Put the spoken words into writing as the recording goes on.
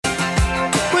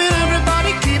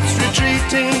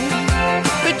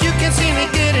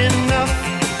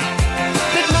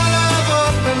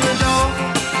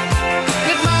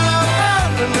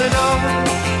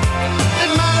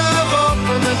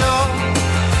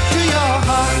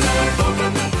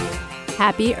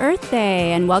Happy Earth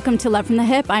Day, and welcome to Love from the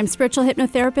Hip. I'm spiritual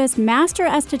hypnotherapist, master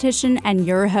esthetician, and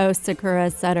your host, Sakura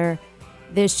Sutter.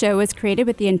 This show was created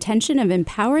with the intention of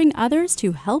empowering others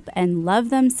to help and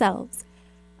love themselves.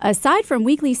 Aside from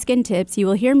weekly skin tips, you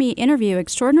will hear me interview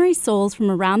extraordinary souls from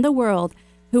around the world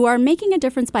who are making a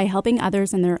difference by helping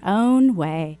others in their own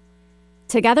way.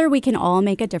 Together, we can all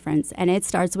make a difference, and it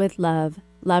starts with love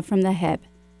from the hip.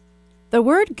 The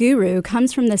word guru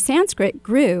comes from the Sanskrit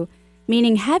gru,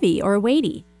 meaning heavy or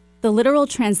weighty. The literal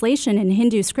translation in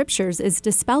Hindu scriptures is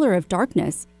dispeller of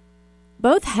darkness.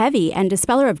 Both heavy and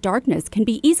dispeller of darkness can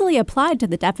be easily applied to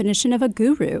the definition of a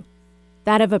guru,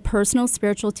 that of a personal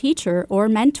spiritual teacher or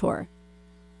mentor.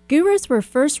 Gurus were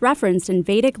first referenced in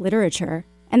Vedic literature,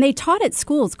 and they taught at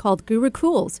schools called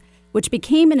gurukuls, which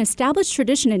became an established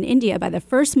tradition in India by the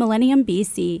first millennium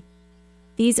BC.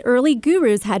 These early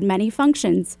gurus had many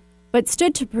functions, but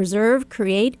stood to preserve,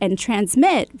 create, and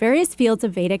transmit various fields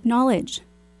of Vedic knowledge.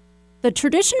 The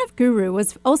tradition of guru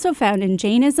was also found in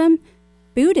Jainism,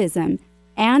 Buddhism,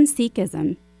 and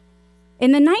Sikhism.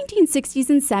 In the 1960s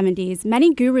and 70s,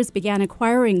 many gurus began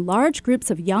acquiring large groups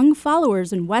of young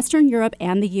followers in Western Europe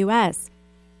and the U.S.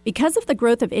 Because of the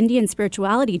growth of Indian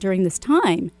spirituality during this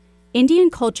time, Indian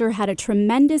culture had a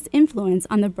tremendous influence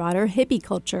on the broader hippie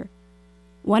culture.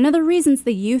 One of the reasons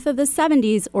the youth of the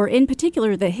 70s, or in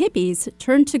particular the hippies,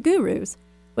 turned to gurus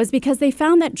was because they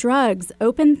found that drugs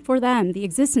opened for them the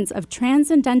existence of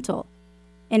transcendental.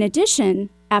 In addition,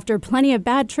 after plenty of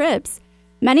bad trips,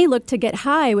 many looked to get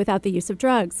high without the use of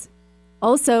drugs.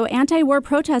 Also, anti-war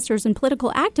protesters and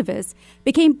political activists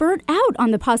became burnt out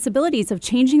on the possibilities of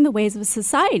changing the ways of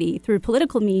society through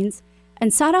political means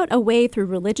and sought out a way through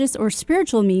religious or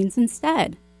spiritual means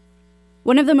instead.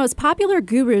 One of the most popular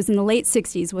gurus in the late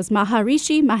 60s was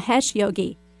Maharishi Mahesh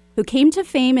Yogi, who came to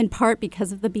fame in part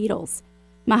because of the Beatles.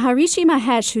 Maharishi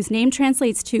Mahesh, whose name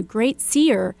translates to Great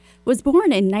Seer, was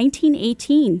born in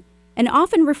 1918 and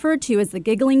often referred to as the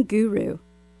Giggling Guru.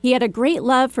 He had a great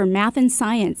love for math and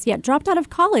science, yet dropped out of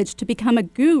college to become a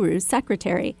guru's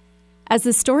secretary. As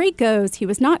the story goes, he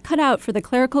was not cut out for the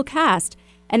clerical caste,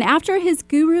 and after his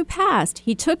guru passed,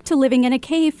 he took to living in a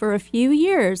cave for a few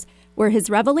years, where his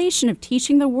revelation of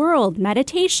teaching the world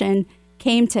meditation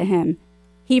came to him.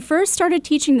 He first started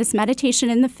teaching this meditation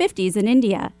in the 50s in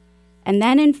India, and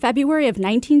then in February of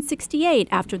 1968,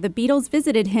 after the Beatles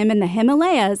visited him in the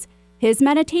Himalayas, his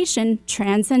meditation,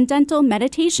 Transcendental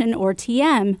Meditation, or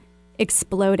TM,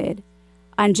 exploded.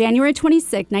 On January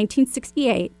 26,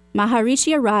 1968,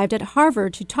 Maharishi arrived at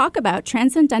Harvard to talk about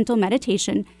Transcendental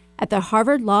Meditation at the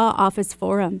Harvard Law Office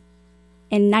Forum.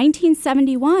 In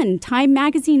 1971, Time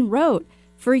magazine wrote,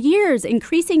 "For years,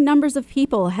 increasing numbers of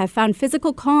people have found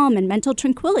physical calm and mental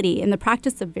tranquility in the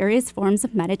practice of various forms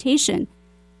of meditation.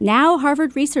 Now,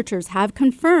 Harvard researchers have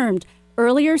confirmed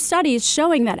earlier studies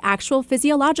showing that actual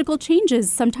physiological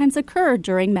changes sometimes occur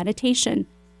during meditation."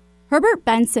 Herbert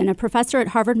Benson, a professor at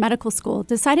Harvard Medical School,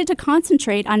 decided to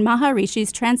concentrate on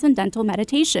Maharishi's transcendental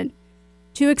meditation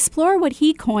to explore what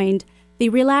he coined the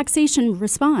relaxation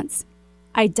response,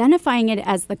 identifying it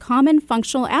as the common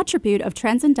functional attribute of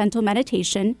transcendental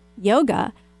meditation,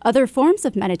 yoga, other forms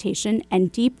of meditation,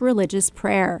 and deep religious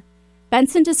prayer.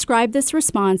 Benson described this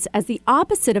response as the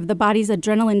opposite of the body's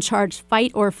adrenaline-charged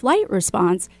fight or flight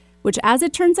response, which, as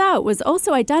it turns out, was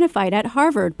also identified at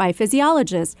Harvard by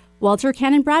physiologist Walter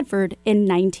Cannon Bradford in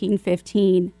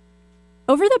 1915.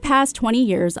 Over the past 20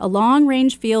 years, a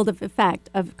long-range field of effect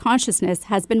of consciousness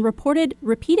has been reported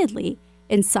repeatedly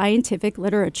in scientific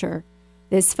literature.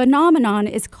 This phenomenon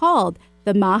is called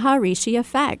the Maharishi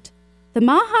effect. The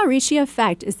Maharishi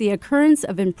effect is the occurrence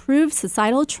of improved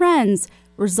societal trends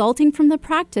resulting from the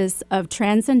practice of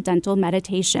transcendental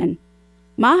meditation.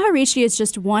 Maharishi is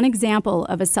just one example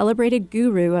of a celebrated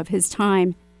guru of his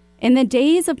time. In the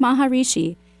days of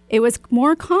Maharishi, it was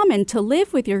more common to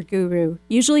live with your guru,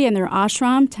 usually in their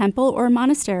ashram, temple, or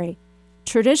monastery.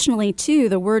 Traditionally, too,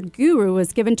 the word guru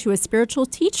was given to a spiritual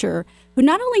teacher who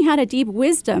not only had a deep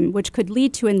wisdom which could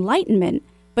lead to enlightenment,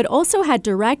 but also had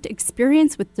direct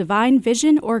experience with divine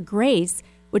vision or grace,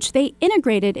 which they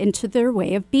integrated into their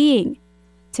way of being.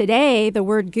 Today, the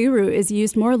word guru is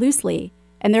used more loosely,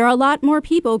 and there are a lot more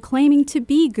people claiming to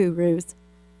be gurus.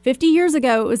 50 years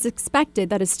ago, it was expected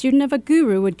that a student of a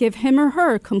guru would give him or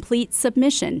her complete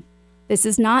submission. This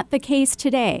is not the case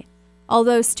today.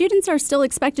 Although students are still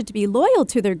expected to be loyal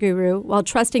to their guru while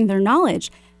trusting their knowledge,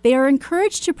 they are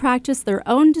encouraged to practice their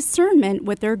own discernment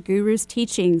with their guru's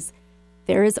teachings.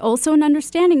 There is also an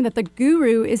understanding that the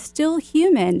guru is still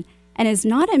human and is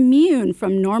not immune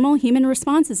from normal human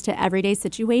responses to everyday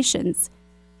situations.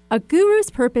 A guru's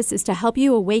purpose is to help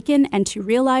you awaken and to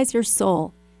realize your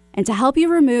soul. and to help you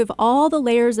remove all the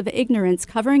layers of ignorance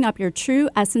covering up your true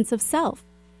essence of self.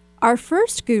 Our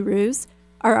first gurus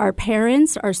are our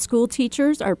parents, our school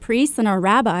teachers, our priests, and our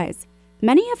rabbis,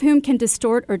 many of whom can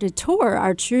distort or detour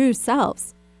our true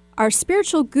selves. Our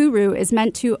spiritual guru is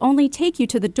meant to only take you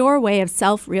to the doorway of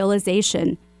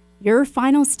self-realization. Your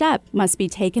final step must be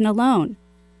taken alone.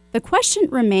 The question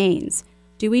remains,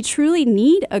 do we truly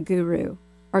need a guru,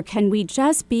 or can we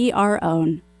just be our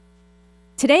own?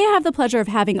 Today, I have the pleasure of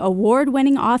having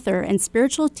award-winning author and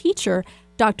spiritual teacher,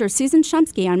 Dr. Susan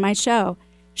Shumsky, on my show.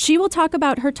 She will talk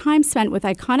about her time spent with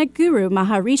iconic guru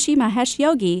Maharishi Mahesh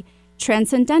Yogi,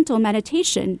 transcendental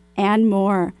meditation, and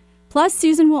more. Plus,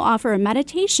 Susan will offer a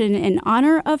meditation in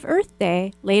honor of Earth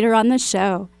Day later on the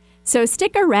show. So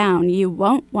stick around, you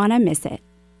won't want to miss it.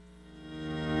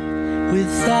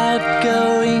 Without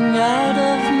going out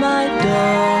of my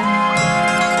door,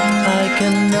 I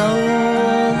can know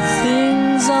all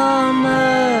things on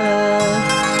earth.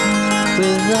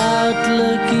 Without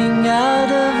looking out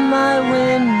of my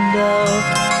window,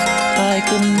 I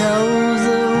can know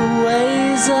the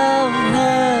ways of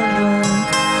heaven.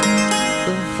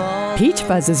 Peach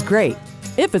fuzz is great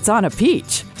if it's on a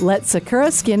peach. Let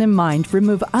Sakura Skin and Mind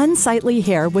remove unsightly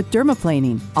hair with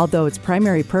dermaplaning. Although its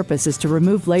primary purpose is to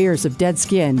remove layers of dead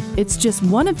skin, it's just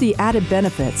one of the added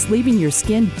benefits, leaving your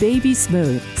skin baby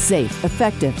smooth, safe,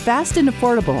 effective, fast, and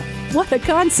affordable. What a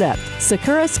concept!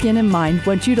 Sakura Skin and Mind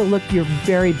wants you to look your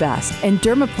very best, and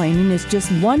dermaplaning is just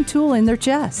one tool in their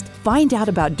chest. Find out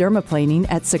about dermaplaning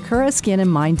at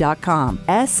sakuraskinandmind.com.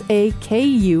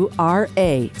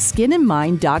 Sakura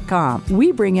skinandmind.com.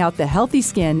 We bring out the healthy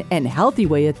skin and healthy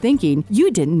way of thinking you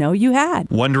didn't know you had.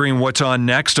 Wondering what's on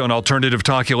next on Alternative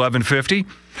Talk 1150?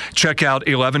 Check out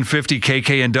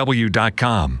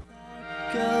 1150kknw.com.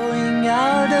 Going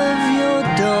out of your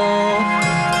door,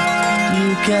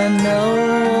 you can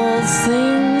know all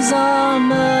things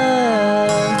on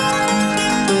earth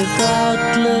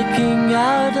without looking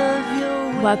out of your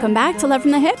window. Welcome back to Love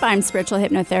from the Hip. I'm spiritual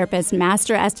hypnotherapist,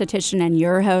 master esthetician, and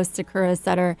your host, Sakura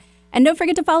Sutter. And don't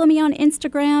forget to follow me on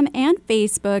Instagram and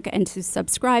Facebook, and to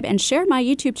subscribe and share my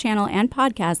YouTube channel and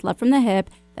podcast, Love from the Hip.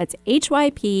 That's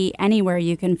HYP, anywhere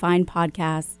you can find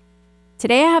podcasts.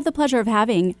 Today, I have the pleasure of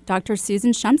having Dr.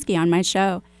 Susan Shumsky on my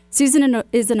show. Susan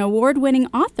is an award-winning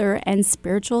author and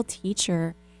spiritual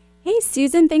teacher. Hey,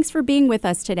 Susan, thanks for being with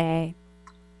us today.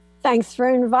 Thanks for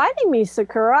inviting me,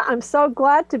 Sakura. I'm so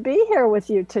glad to be here with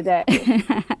you today.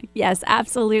 Yes,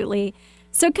 absolutely.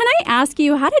 So can I ask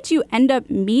you, how did you end up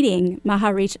meeting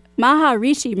Maharishi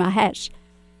Mahesh?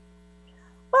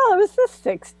 Well, it was the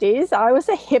 60s. I was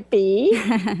a hippie.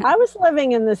 I was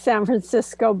living in the San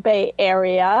Francisco Bay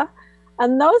Area.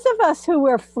 And those of us who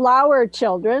were flower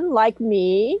children, like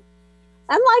me,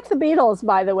 and like the Beatles,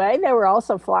 by the way, they were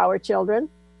also flower children,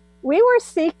 we were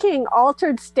seeking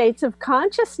altered states of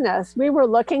consciousness. We were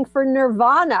looking for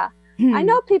nirvana. I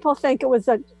know people think it was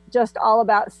just all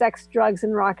about sex, drugs,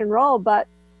 and rock and roll, but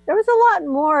there was a lot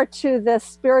more to this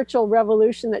spiritual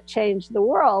revolution that changed the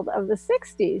world of the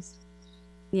 60s.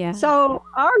 Yeah. So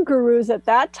our gurus at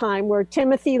that time were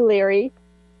Timothy Leary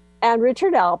and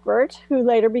Richard Alpert, who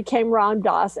later became Ram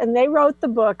Dass, and they wrote the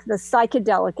book, The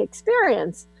Psychedelic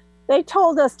Experience. They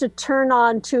told us to turn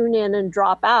on, tune in, and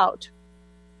drop out.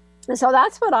 And so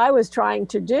that's what I was trying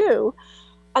to do.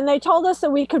 And they told us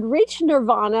that we could reach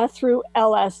nirvana through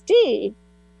LSD.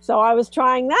 So I was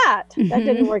trying that. That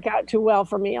didn't work out too well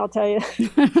for me, I'll tell you.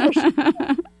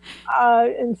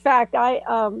 In fact,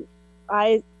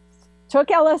 I took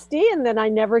LSD and then I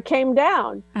never came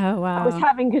down. Oh, wow. I was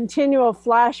having continual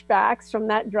flashbacks from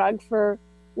that drug for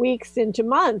weeks into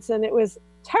months, and it was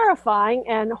terrifying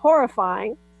and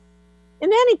horrifying.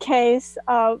 In any case,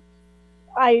 I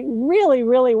really,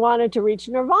 really wanted to reach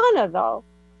nirvana, though.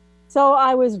 So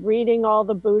I was reading all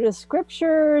the Buddhist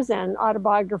scriptures and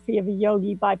Autobiography of a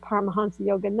Yogi by Paramahansa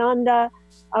Yogananda.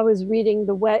 I was reading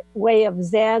The Way of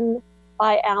Zen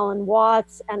by Alan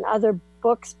Watts and other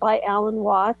books by Alan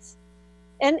Watts.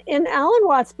 And in Alan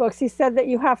Watts' books, he said that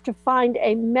you have to find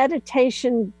a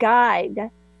meditation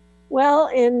guide. Well,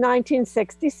 in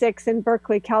 1966 in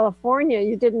Berkeley, California,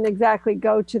 you didn't exactly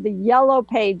go to the yellow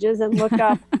pages and look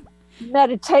up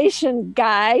meditation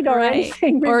guide or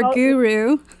anything. Or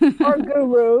guru. Or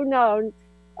guru, no.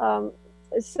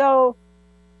 So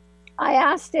I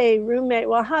asked a roommate,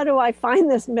 well, how do I find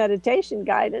this meditation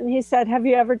guide? And he said, have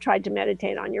you ever tried to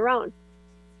meditate on your own?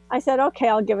 I said, okay,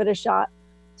 I'll give it a shot.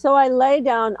 So I lay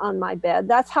down on my bed.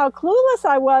 That's how clueless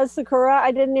I was, Sakura.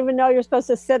 I didn't even know you're supposed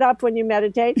to sit up when you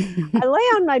meditate. I lay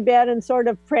on my bed and sort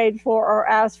of prayed for or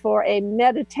asked for a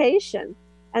meditation.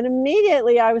 And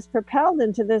immediately I was propelled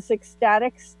into this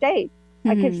ecstatic state.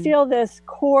 I could feel this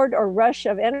cord or rush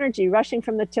of energy rushing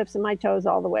from the tips of my toes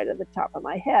all the way to the top of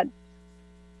my head.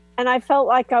 And I felt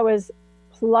like I was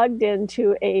plugged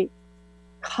into a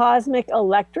cosmic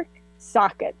electric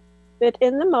socket, but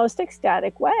in the most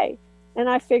ecstatic way. And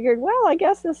I figured, well, I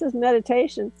guess this is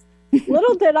meditation.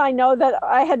 Little did I know that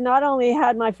I had not only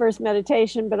had my first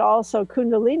meditation, but also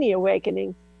Kundalini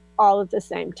awakening all at the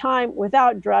same time,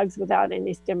 without drugs, without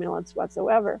any stimulants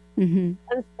whatsoever. And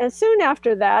soon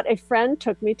after that, a friend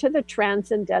took me to the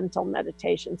Transcendental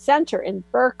Meditation Center in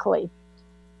Berkeley.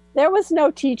 There was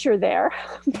no teacher there,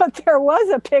 but there was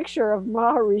a picture of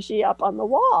Maharishi up on the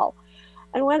wall.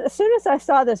 And as soon as I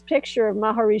saw this picture of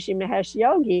Maharishi Mahesh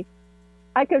Yogi,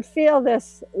 I could feel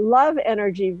this love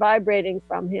energy vibrating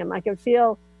from him. I could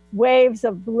feel waves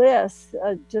of bliss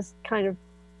just kind of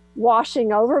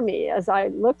washing over me as I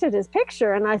looked at his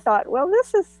picture. And I thought, well,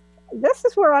 this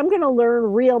is where I'm going to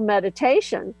learn real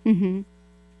meditation.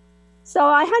 So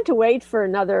I had to wait for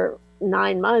another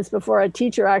 9 months before a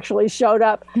teacher actually showed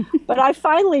up. But I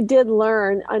finally did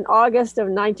learn in August of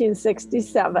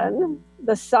 1967,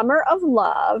 the Summer of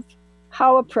Love.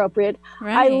 How appropriate.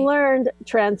 Right. I learned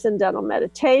transcendental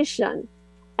meditation.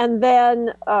 And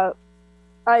then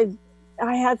I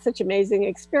had such amazing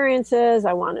experiences.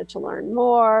 I wanted to learn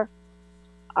more.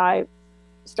 I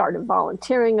started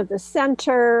volunteering at the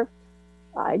center.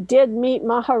 I did meet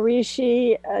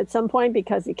Maharishi at some point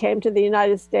because he came to the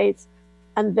United States.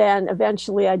 And then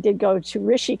eventually I did go to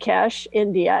Rishikesh,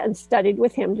 India, and studied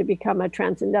with him to become a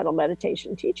transcendental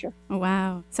meditation teacher. Oh,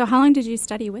 wow. So how long did you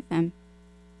study with him?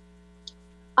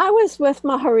 I was with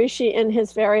Maharishi in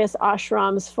his various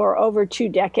ashrams for over 2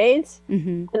 decades,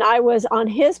 and I was on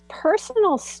his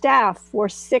personal staff for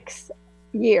 6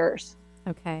 years.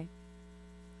 Okay.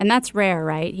 And that's rare,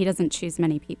 right? He doesn't choose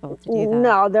many people to do that.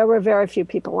 No, there were very few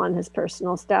people on his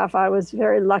personal staff. I was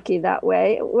very lucky that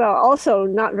way. Well, also,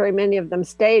 not very many of them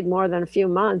stayed more than a few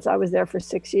months. I was there for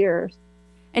 6 years.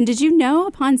 And did you know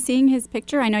upon seeing his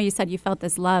picture, I know you said you felt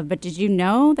this love, but did you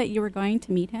know that you were going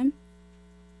to meet him?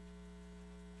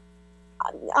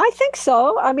 I think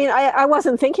so. I mean, I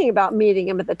wasn't thinking about meeting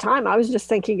him at the time. I was just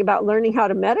thinking about learning how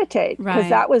to meditate because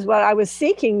that was what I was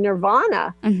seeking,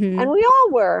 nirvana. And we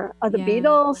all were. The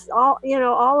Beatles,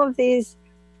 all of these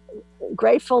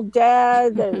Grateful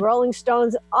Dead, the Rolling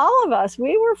Stones, all of us,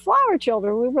 we were flower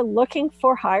children. We were looking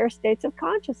for higher states of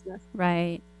consciousness.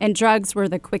 Right. And drugs were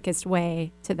the quickest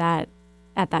way to that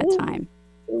at that time.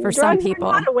 For drugs some people.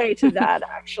 Were not a way to that,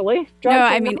 actually. No,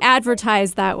 I mean,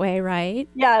 advertised that way, right?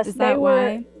 Yes. Is that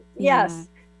why? Yes.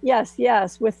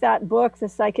 With that book, The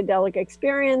Psychedelic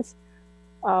Experience,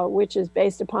 which is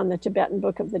based upon the Tibetan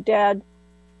Book of the Dead.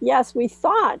 Yes, we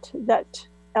thought that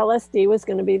LSD was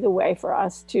going to be the way for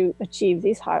us to achieve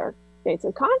these higher states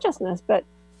of consciousness. But,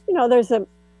 there's a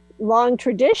long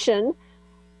tradition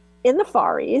in the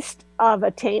Far East of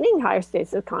attaining higher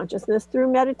states of consciousness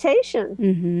through meditation.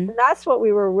 And that's what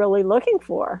we were really looking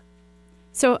for.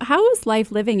 So how was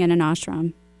life living in an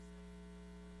ashram?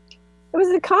 It was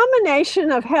a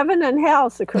combination of heaven and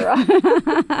hell, Sakura.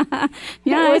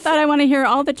 I thought I want to hear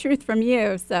all the truth from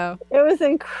you. So it was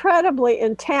incredibly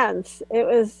intense.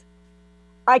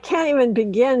 I can't even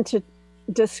begin to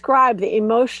describe the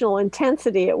emotional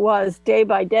intensity it was day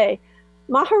by day.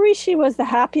 Maharishi was the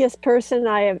happiest person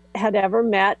I had ever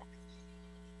met,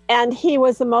 and he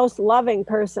was the most loving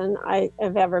person I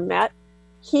have ever met.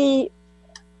 His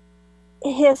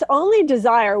only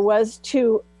desire was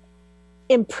to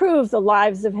improve the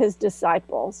lives of his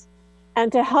disciples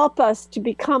and to help us to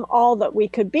become all that we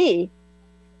could be.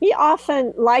 He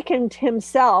often likened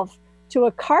himself to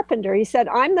a carpenter. He said,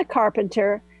 I'm the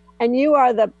carpenter and you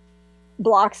are the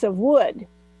blocks of wood.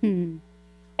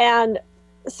 And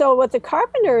so what the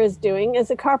carpenter is doing is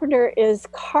the carpenter is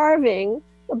carving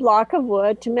the block of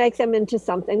wood to make them into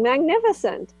something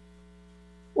magnificent.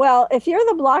 Well, if you're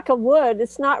the block of wood,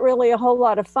 it's not really a whole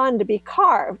lot of fun to be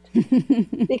carved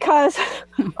because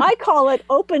I call it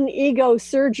open ego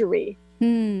surgery.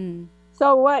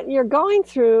 So what you're going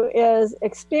through is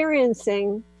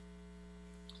experiencing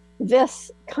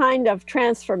this kind of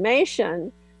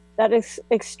transformation that is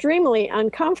extremely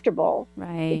uncomfortable.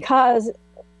 Right. Because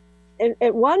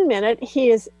at 1 minute, he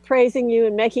is praising you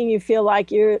and making you feel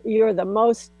like you're the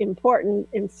most important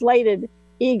inflated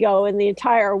ego in the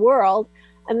entire world.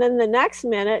 And then the next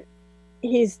minute,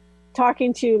 he's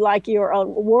talking to you like you're a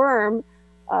worm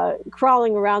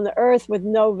crawling around the earth with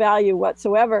no value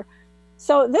whatsoever.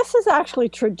 So this is actually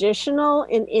traditional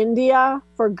in India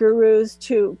for gurus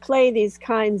to play these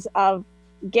kinds of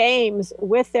games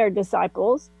with their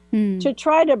disciples to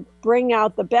try to bring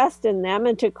out the best in them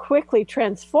and to quickly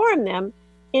transform them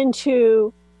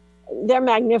into their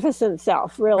magnificent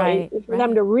self, really, for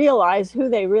them to realize who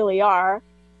they really are.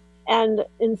 And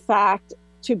in fact,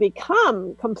 to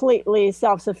become completely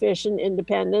self-sufficient,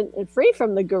 independent, and free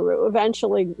from the guru.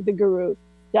 Eventually, the guru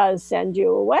does send you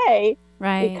away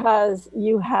because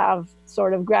you have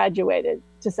sort of graduated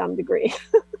to some degree.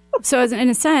 So in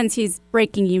a sense, he's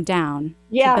breaking you down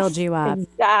to build you up.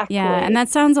 Exactly. Yeah, and that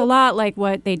sounds a lot like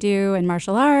what they do in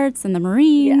martial arts and the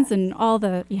Marines and all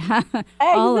the,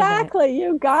 all exactly. Of it.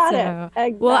 You got it.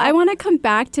 Exactly. Well, I want to come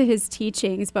back to his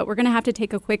teachings, but we're going to have to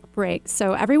take a quick break.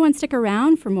 So everyone stick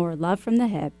around for more Love from the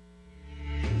Hip.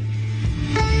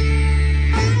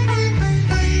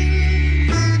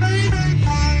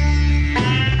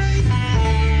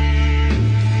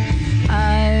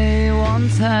 I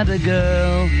once had a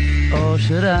girl, or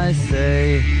should I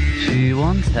say, she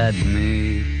once had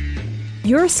me.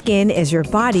 Your skin is your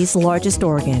body's largest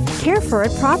organ. Care for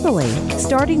it properly,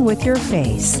 starting with your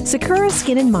face. Sakura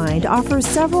Skin and Mind offers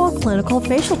several clinical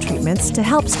facial treatments to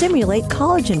help stimulate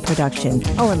collagen production,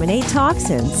 eliminate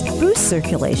toxins, boost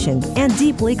circulation, and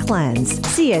deeply cleanse.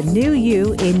 See a new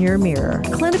you in your mirror.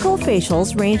 Clinical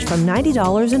facials range from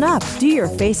 $90 and up. Do your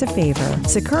face a favor.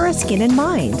 Sakura Skin and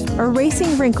Mind,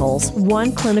 erasing wrinkles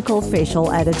one clinical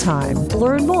facial at a time.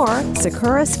 Learn more,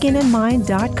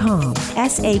 sakuraskinandmind.com.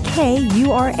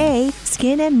 SAKURA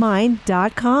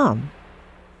skinandmind.com.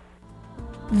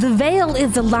 The veil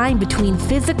is the line between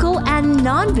physical and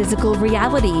non-physical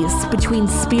realities, between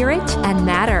spirit and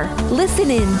matter.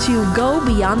 Listen in to Go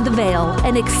Beyond the Veil,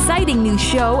 an exciting new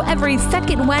show every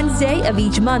second Wednesday of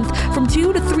each month from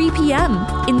 2 to 3 p.m.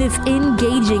 In this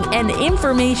engaging and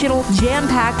informational,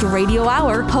 jam-packed radio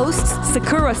hour, hosts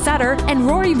Sakura Sutter and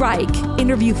Rory Reich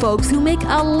interview folks who make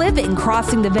a living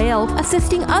crossing the veil,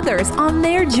 assisting others on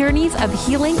their journeys of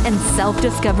healing and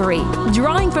self-discovery.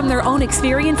 Drawing from their own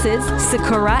experiences,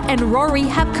 Sakura and Rory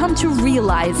have come to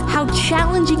realize how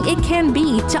challenging it can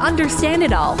be to understand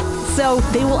it all. So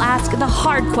they will ask the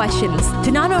hard questions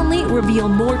to not only reveal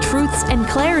more truths and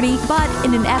clarity, but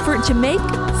in an effort to make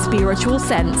spiritual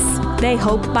sense. They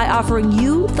hope by offering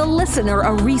you, the listener,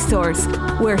 a resource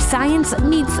where science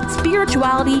meets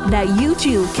spirituality that you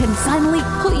too can finally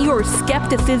put your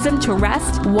skepticism to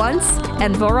rest once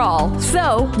and for all.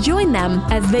 So join them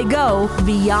as they go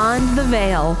beyond the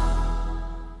veil.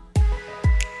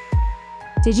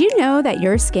 Did you know that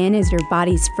your skin is your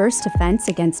body's first defense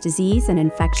against disease and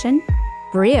infection?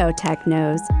 Briotech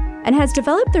knows and has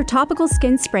developed their topical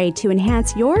skin spray to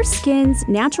enhance your skin's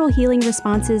natural healing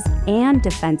responses and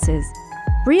defenses.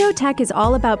 Briotech is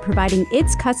all about providing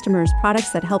its customers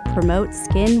products that help promote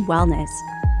skin wellness.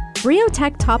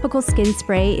 Briotech Topical Skin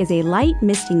Spray is a light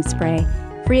misting spray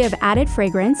free of added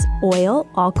fragrance, oil,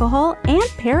 alcohol, and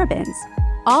parabens.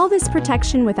 All this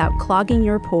protection without clogging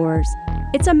your pores.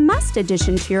 It's a must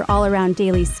addition to your all-around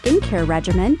daily skincare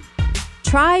regimen.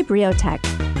 Try Briotech,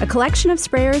 a collection of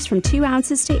sprayers from 2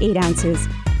 ounces to 8 ounces.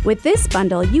 With this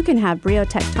bundle, you can have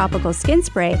Briotech Topical Skin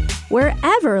Spray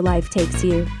wherever life takes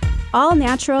you. All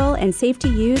natural and safe to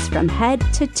use from head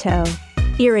to toe.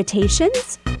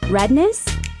 Irritations? Redness?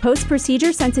 Post-procedure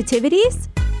sensitivities?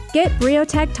 Get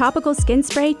Briotech Topical Skin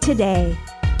Spray today.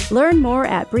 Learn more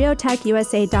at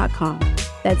briotechusa.com.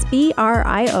 That's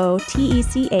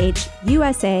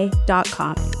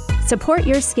BRIOTECHUSA.com. Support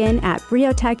your skin at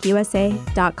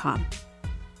briotechusa.com.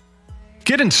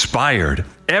 Get inspired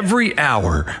every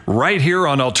hour right here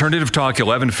on Alternative Talk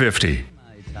 1150.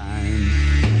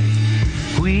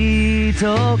 We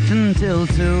talked until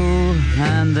 2,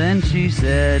 and then she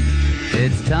said,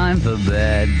 it's time for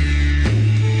bed.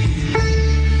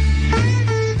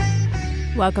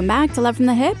 Welcome back to Love from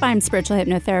the Hip. I'm spiritual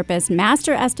hypnotherapist,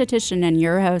 master esthetician, and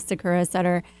your host, Sakura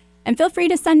Sutter. And feel free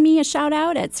to send me a shout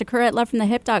out at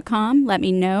sakura@lovefromthehip.com. Let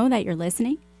me know that you're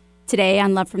listening. Today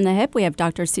on Love from the Hip, we have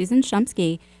Dr. Susan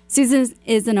Shumsky. Susan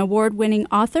is an award-winning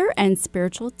author and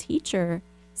spiritual teacher.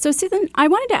 So, Susan, I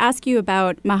wanted to ask you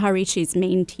about Maharishi's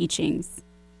main teachings.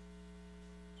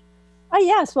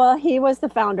 Yes, well, he was the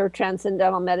founder of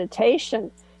Transcendental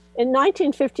Meditation. In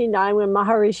 1959, when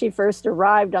Maharishi first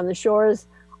arrived on the shores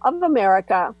of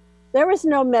America, there was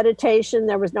no meditation,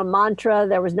 there was no mantra,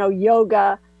 there was no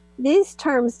yoga. These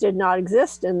terms did not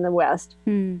exist in the West.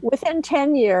 Within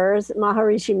 10 years,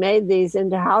 Maharishi made these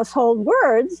into household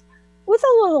words with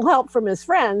a little help from his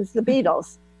friends, the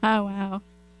Beatles. Oh, wow.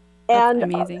 That's and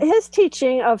amazing. His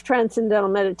teaching of Transcendental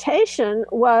Meditation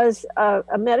was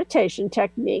a meditation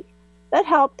technique that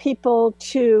helped people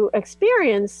to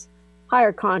experience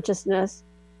higher consciousness,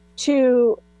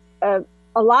 to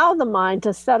allow the mind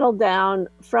to settle down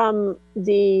from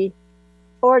the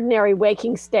ordinary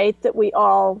waking state that we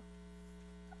all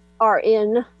are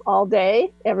in all day,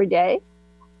 every day,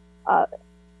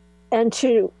 and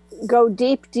to go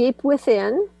deep, deep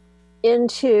within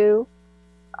into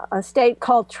a state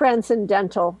called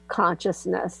transcendental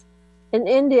consciousness. In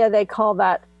India, they call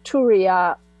that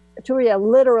Turiya. Turiya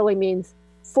literally means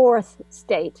fourth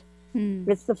state.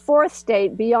 It's the fourth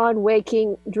state beyond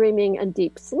waking, dreaming, and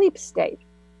deep sleep state.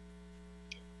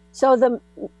 So the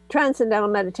transcendental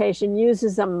meditation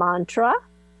uses a mantra,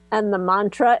 and the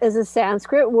mantra is a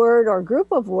Sanskrit word or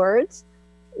group of words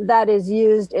that is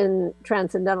used in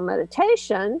transcendental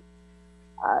meditation,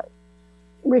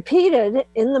 repeated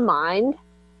in the mind,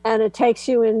 and it takes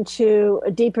you into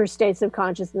a deeper states of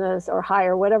consciousness or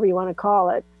higher, whatever you want to call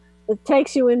it. It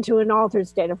takes you into an altered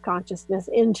state of consciousness,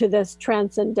 into this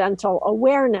transcendental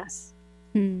awareness.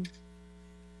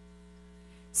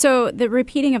 So the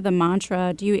repeating of the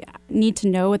mantra, do you need to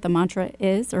know what the mantra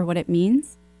is or what it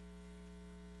means?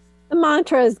 The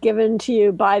mantra is given to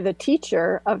you by the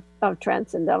teacher of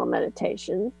transcendental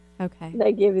meditation. Okay.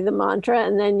 They give you the mantra,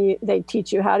 and then they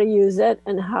teach you how to use it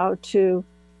and how to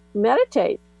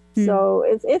meditate. So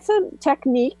it's a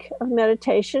technique of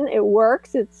meditation. It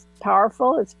works. It's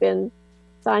powerful. It's been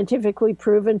scientifically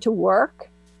proven to work.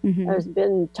 There's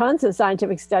been tons of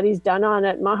scientific studies done on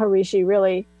it. Maharishi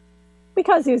really,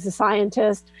 because he was a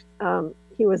scientist,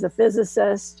 he was a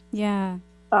physicist. Yeah.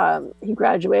 He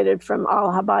graduated from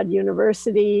Allahabad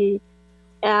University.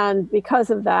 And because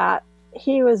of that,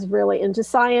 he was really into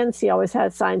science. He always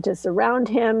had scientists around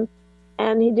him.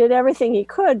 And he did everything he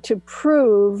could to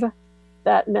prove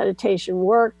that meditation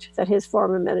worked, that his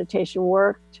form of meditation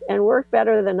worked, and worked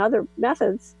better than other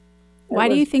methods. Why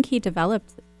do you think he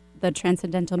developed the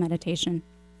transcendental meditation?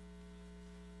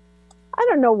 I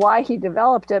don't know why he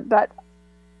developed it, but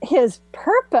his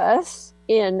purpose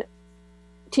in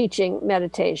teaching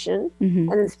meditation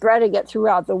and spreading it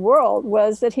throughout the world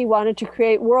was that he wanted to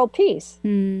create world peace.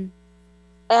 And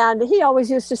he always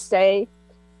used to say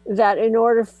that in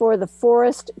order for the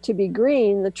forest to be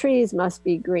green, the trees must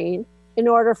be green. In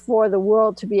order for the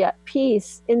world to be at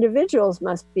peace, individuals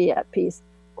must be at peace.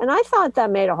 And I thought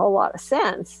that made a whole lot of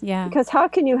sense. Yeah. Because how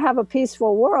can you have a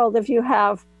peaceful world if you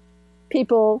have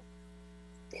people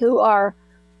who are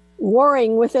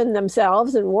warring within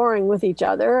themselves and warring with each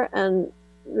other and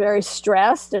very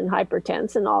stressed and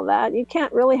hypertense and all that? You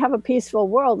can't really have a peaceful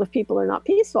world if people are not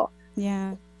peaceful.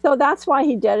 Yeah. So that's why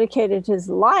he dedicated his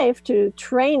life to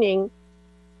training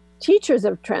teachers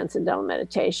of transcendental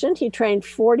meditation. He trained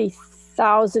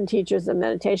 40,000 teachers of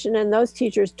meditation, and those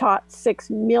teachers taught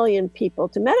 6 million people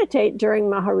to meditate during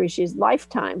Maharishi's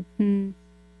lifetime.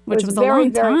 Which was a very,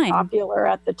 long time. very popular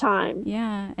at the time.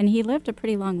 Yeah, and he lived a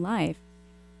pretty long life.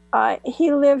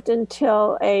 He lived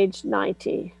until age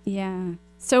 90. Yeah.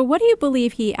 So what do you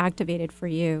believe he activated for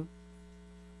you?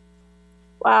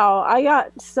 Wow, I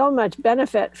got so much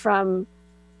benefit from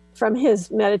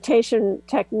his meditation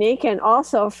technique, and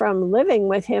also from living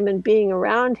with him and being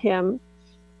around him.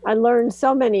 I learned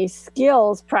so many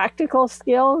skills, practical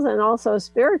skills and also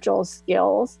spiritual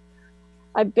skills.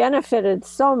 I benefited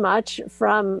so much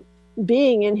from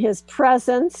being in his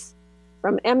presence,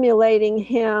 from emulating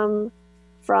him,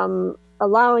 from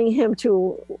allowing him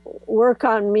to work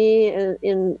on me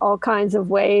in all kinds of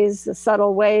ways,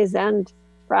 subtle ways and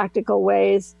practical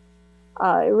ways.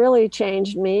 It really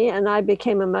changed me, and I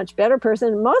became a much better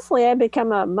person. Mostly, I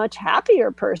became a much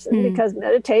happier person because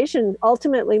meditation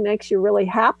ultimately makes you really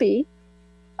happy.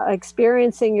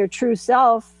 Experiencing your true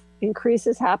self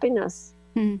increases happiness.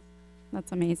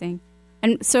 That's amazing.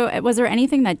 And so was there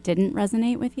anything that didn't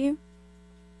resonate with you?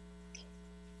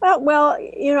 Well,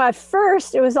 at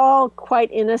first it was all quite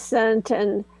innocent,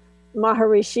 and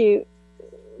Maharishi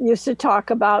used to talk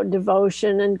about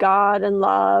devotion and God and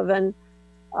love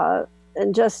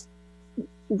and just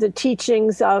the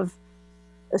teachings of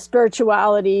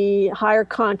spirituality, higher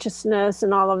consciousness,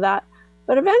 and all of that.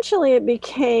 But eventually it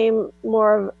became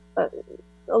more of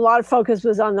a lot of focus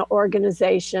was on the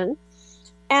organization.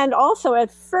 And also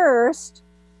at first,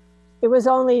 it was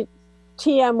only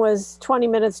TM was 20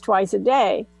 minutes twice a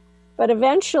day. But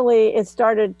eventually it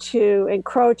started to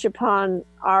encroach upon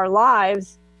our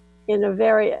lives in a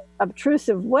very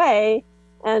obtrusive way.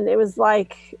 And it was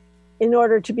like, in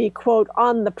order to be, quote,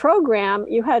 on the program,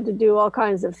 you had to do all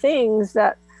kinds of things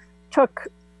that took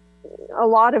a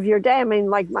lot of your day. I mean,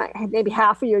 like maybe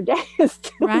half of your day is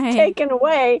taken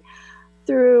away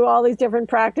through all these different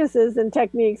practices and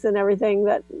techniques and everything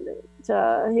that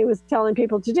he was telling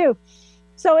people to do.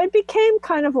 So it became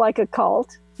kind of like a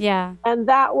cult. Yeah. And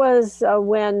that was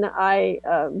when I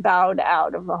bowed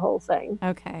out of the whole thing.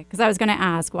 Okay. Because I was going to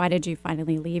ask, why did you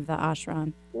finally leave the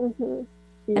ashram?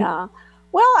 Yeah.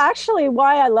 Well, actually,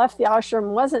 why I left the ashram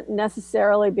wasn't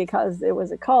necessarily because it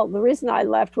was a cult. The reason I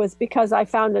left was because I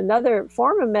found another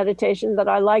form of meditation that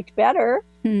I liked better,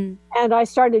 and I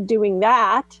started doing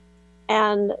that.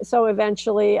 And so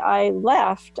eventually I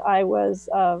left. I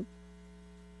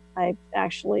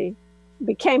actually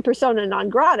became persona non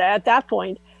grata at that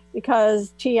point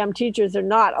because TM teachers are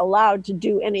not allowed to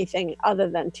do anything other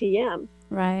than TM.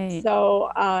 Right. So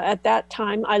at that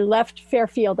time, I left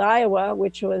Fairfield, Iowa,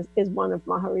 which is one of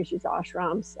Maharishi's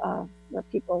ashrams where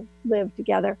people live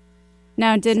together.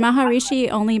 Now, did Maharishi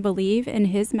only believe in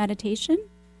his meditation?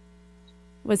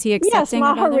 Was he accepting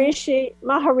of others? Yes,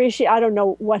 Maharishi, I don't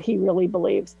know what he really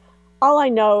believes. All I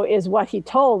know is what he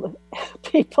told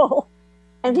people.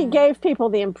 And he gave people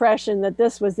the impression that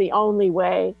this was the only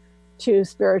way to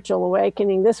spiritual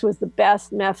awakening. This was the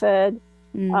best method.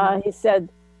 He said,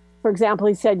 for example,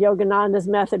 Yogananda's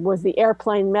method was the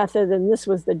airplane method, and this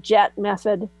was the jet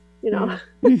method. You know,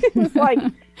 it was like,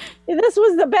 this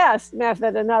was the best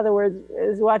method, in other words,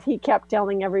 is what he kept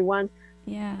telling everyone.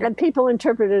 Yeah. And people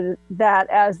interpreted that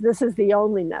as this is the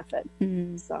only method.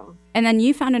 So. And then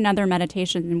you found another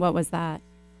meditation, and what was that?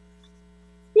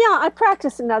 Yeah, I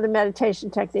practiced another meditation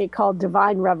technique called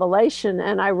Divine Revelation,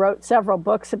 and I wrote several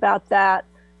books about that.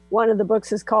 One of the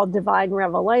books is called Divine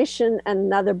Revelation, and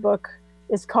another book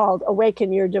is called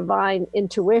Awaken Your Divine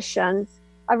Intuition.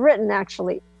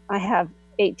 I have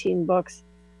 18 books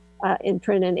in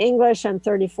print in English and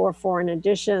 34 foreign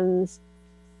editions.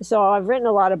 So I've written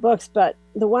a lot of books, but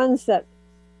the ones that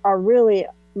are really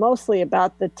mostly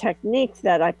about the technique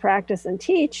that I practice and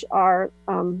teach are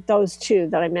those two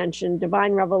that I mentioned,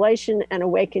 Divine Revelation and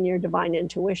Awaken Your Divine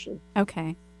Intuition.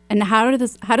 Okay. And how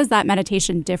does that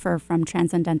meditation differ from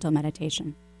transcendental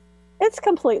meditation? It's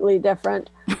completely different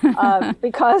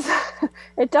because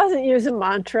it doesn't use a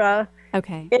mantra.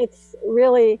 Okay. It's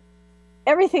really,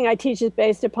 everything I teach is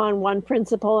based upon one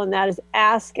principle, and that is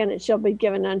ask and it shall be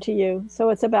given unto you. So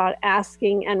it's about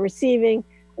asking and receiving.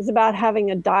 It's about having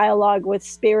a dialogue with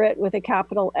spirit with a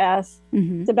capital S.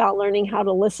 It's about learning how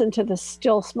to listen to the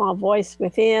still small voice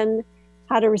within,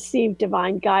 how to receive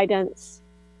divine guidance,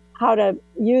 how to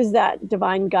use that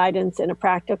divine guidance in a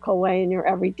practical way in your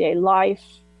everyday life,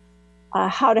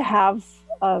 how to have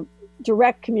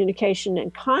direct communication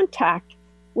and contact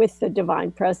with the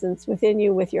divine presence within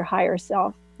you, with your higher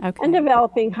self, and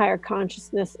developing higher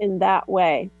consciousness in that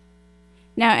way.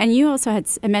 Now, and you also had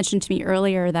mentioned to me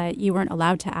earlier that you weren't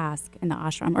allowed to ask in the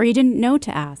ashram, or you didn't know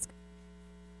to ask.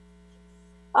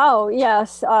 Oh,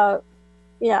 yes.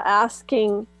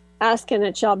 Asking and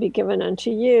it shall be given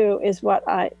unto you is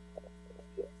the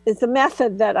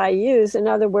method that I use. In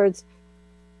other words,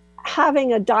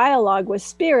 having a dialogue with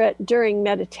spirit during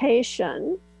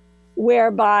meditation,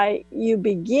 whereby you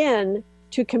begin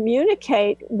to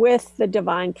communicate with the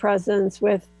divine presence,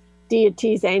 with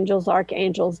deities, angels,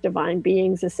 archangels, divine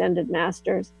beings, ascended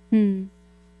masters,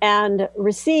 and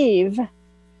receive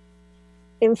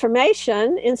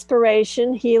information,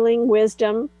 inspiration, healing,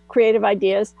 wisdom, creative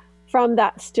ideas from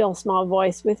that still small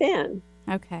voice within.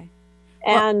 Okay.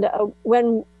 And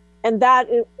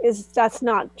that's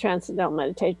not transcendental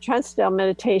meditation. Transcendental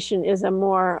meditation is a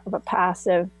more of a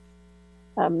passive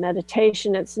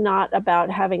meditation. It's not about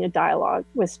having a dialogue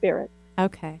with spirit.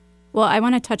 Okay. Well, I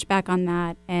want to touch back on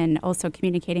that and also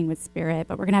communicating with spirit,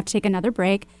 but we're going to have to take another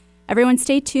break. Everyone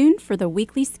stay tuned for the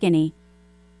Weekly Skinny.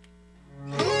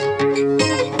 Words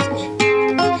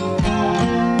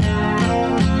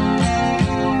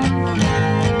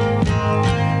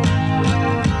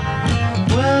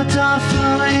are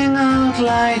flowing out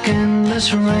like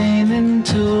endless rain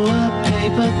into a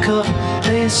paper cup.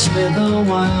 They slither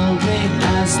wildly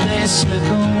as they slip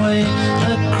away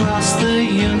across the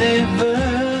universe.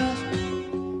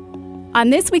 On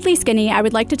this Weekly Skinny, I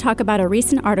would like to talk about a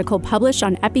recent article published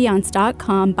on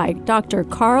Epionce.com by Dr.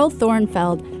 Carl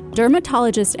Thornfeld,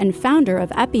 dermatologist and founder of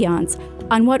Epionce,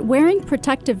 on what wearing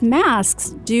protective masks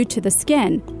do to the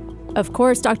skin. Of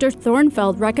course, Dr.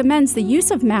 Thornfeld recommends the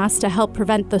use of masks to help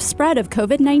prevent the spread of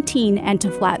COVID-19 and to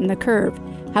flatten the curve.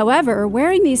 However,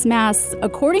 wearing these masks,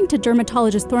 according to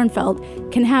dermatologist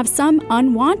Thornfeld, can have some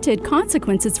unwanted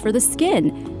consequences for the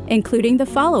skin, including the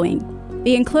following.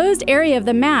 The enclosed area of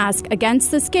the mask against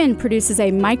the skin produces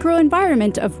a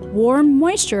microenvironment of warm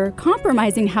moisture,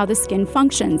 compromising how the skin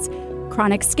functions.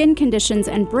 Chronic skin conditions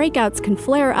and breakouts can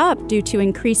flare up due to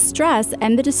increased stress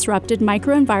and the disrupted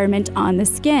microenvironment on the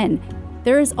skin.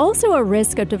 There is also a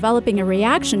risk of developing a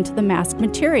reaction to the mask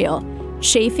material.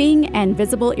 Chafing and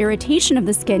visible irritation of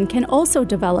the skin can also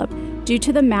develop, due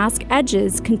to the mask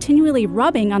edges continually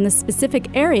rubbing on the specific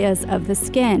areas of the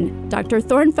skin. Dr.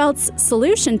 Thornfeldt's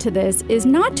solution to this is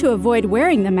not to avoid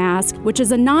wearing the mask, which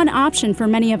is a non-option for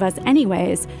many of us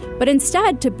anyways, but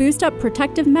instead to boost up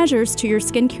protective measures to your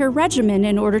skincare regimen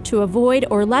in order to avoid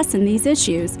or lessen these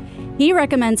issues. He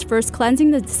recommends first cleansing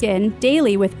the skin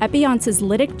daily with Epionce's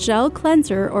Lytic Gel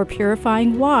Cleanser or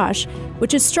Purifying Wash,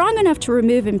 which is strong enough to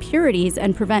remove impurities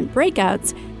and prevent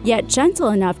breakouts, yet gentle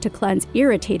enough to cleanse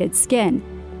irritated skin.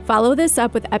 Follow this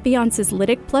up with Epionce's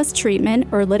Lytic Plus treatment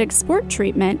or Lytic Sport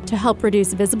treatment to help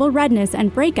reduce visible redness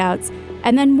and breakouts,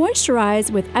 and then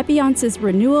moisturize with Epionce's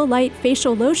Renewal Light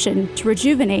Facial Lotion to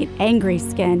rejuvenate angry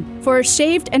skin. For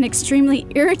shaved and extremely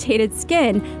irritated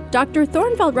skin, Dr.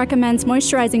 Thornfeldt recommends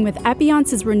moisturizing with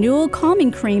Epionce's Renewal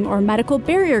Calming Cream or Medical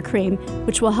Barrier Cream,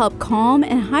 which will help calm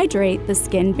and hydrate the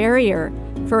skin barrier.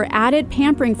 For added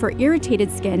pampering for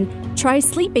irritated skin, try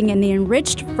sleeping in the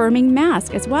enriched firming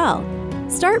mask as well.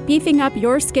 Start beefing up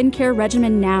your skincare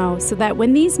regimen now so that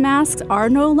when these masks are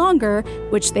no longer,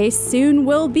 which they soon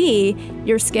will be,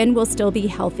 your skin will still be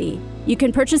healthy. You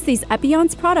can purchase these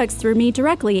Epionce products through me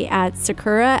directly at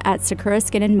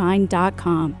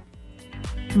sakura@sakuraskinandmind.com.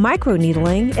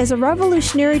 Microneedling is a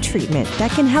revolutionary treatment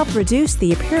that can help reduce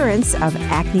the appearance of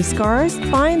acne scars,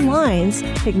 fine lines,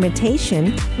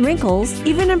 pigmentation, wrinkles,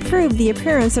 even improve the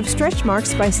appearance of stretch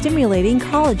marks by stimulating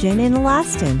collagen and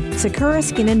elastin. Sakura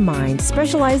Skin and Mind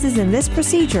specializes in this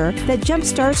procedure that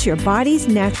jumpstarts your body's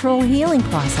natural healing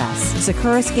process.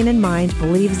 Sakura Skin and Mind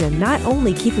believes in not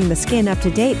only keeping the skin up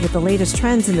to date with the latest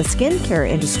trends in the skincare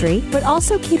industry, but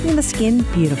also keeping the skin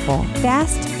beautiful,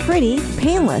 fast, pretty,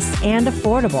 painless, and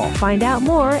affordable. Find out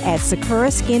more at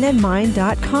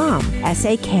sakuraskinandmind.com.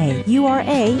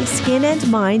 SAKURA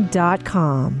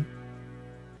skinandmind.com.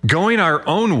 Going our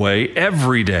own way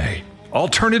every day.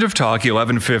 Alternative Talk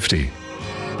 1150.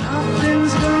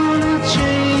 Nothing's gonna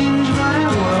change my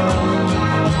world.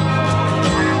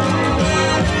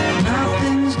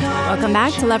 Nothing's gonna Welcome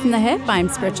back to Love from the Hip. I'm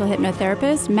spiritual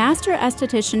hypnotherapist, master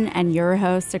esthetician, and your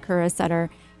host, Sakura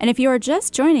Sutter. And if you are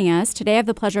just joining us, today I have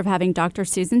the pleasure of having Dr.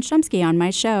 Susan Shumsky on my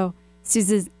show.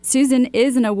 Susan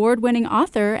is an award-winning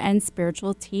author and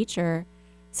spiritual teacher.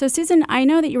 So Susan, I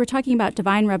know that you were talking about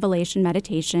divine revelation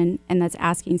meditation, and that's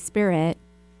asking spirit.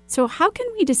 So how can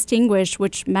we distinguish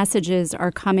which messages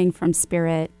are coming from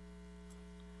spirit?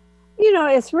 You know,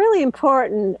 it's really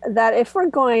important that if we're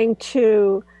going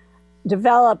to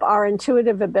develop our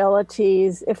intuitive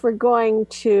abilities, if we're going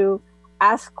to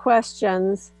ask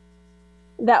questions,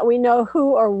 that we know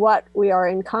who or what we are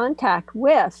in contact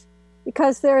with,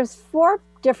 because there's 4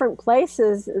 different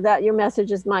places that your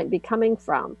messages might be coming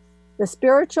from: the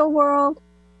spiritual world,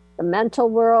 the mental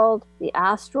world, the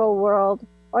astral world,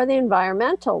 or the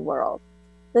environmental world.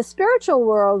 The spiritual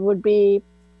world would be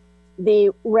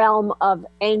the realm of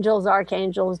angels,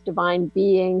 archangels, divine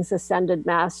beings, ascended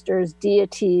masters,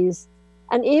 deities,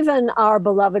 and even our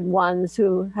beloved ones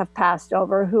who have passed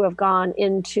over, who have gone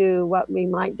into what we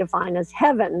might define as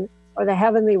heaven, or the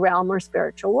heavenly realm or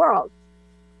spiritual world.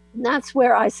 And that's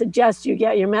where I suggest you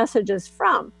get your messages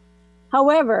from.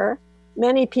 However,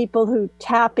 many people who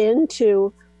tap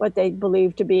into what they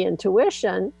believe to be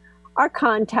intuition are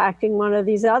contacting one of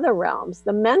these other realms.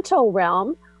 The mental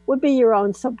realm would be your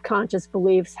own subconscious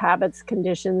beliefs, habits,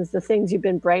 conditions, the things you've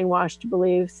been brainwashed to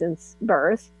believe since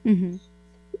birth. Mm-hmm.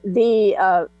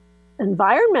 The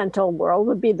environmental world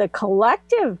would be the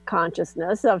collective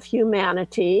consciousness of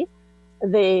humanity,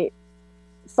 the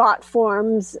thought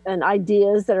forms and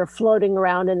ideas that are floating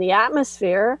around in the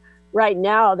atmosphere. Right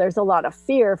now, there's a lot of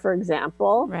fear, for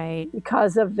example,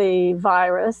 because of the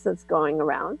virus that's going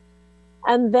around.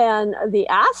 And then the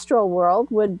astral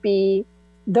world would be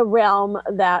the realm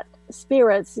that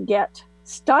spirits get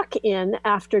stuck in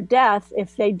after death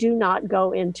if they do not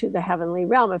go into the heavenly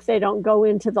realm. If they don't go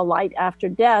into the light after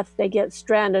death, they get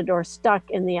stranded or stuck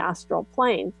in the astral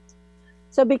plane.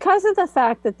 So because of the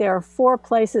fact that there are 4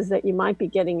 places that you might be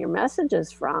getting your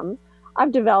messages from,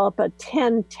 I've developed a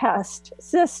 10-test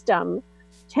system,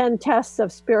 10 tests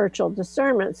of spiritual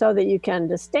discernment, so that you can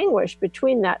distinguish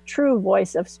between that true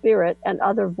voice of spirit and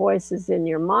other voices in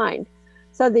your mind,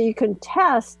 so that you can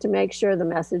test to make sure the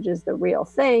message is the real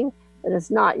thing, that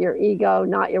it's not your ego,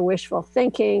 not your wishful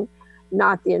thinking,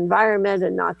 not the environment,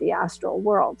 and not the astral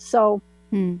world. So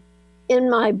in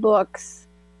my books,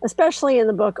 especially in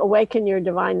the book Awaken Your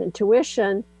Divine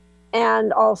Intuition,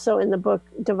 and also in the book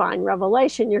Divine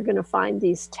Revelation, you're going to find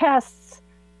these tests.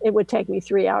 It would take me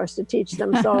 3 hours to teach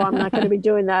them, so I'm not going to be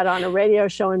doing that on a radio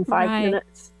show in 5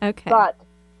 minutes. Okay. But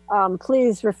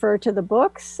please refer to the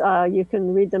books. You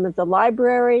can read them at the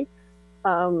library.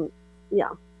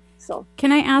 So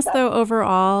can I ask, though,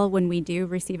 overall, when we do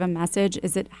receive a message,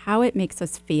 is it how it makes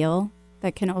us feel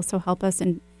that can also help us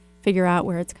and figure out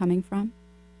where it's coming from?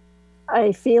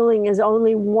 a feeling is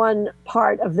only one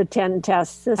part of the 10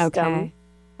 test system. Okay.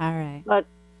 All right. But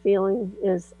feeling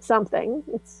is something.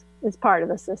 It's part of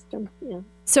the system. Yeah.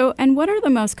 So, and what are the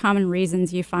most common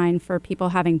reasons you find for people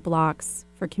having blocks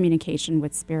for communication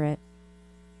with spirit?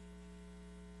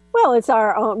 Well, it's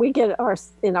our own, we get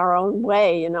in our own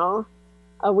way, you know.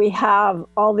 We have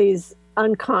all these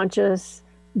unconscious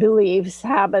beliefs,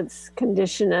 habits,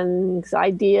 conditionings,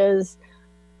 ideas,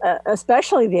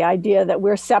 especially the idea that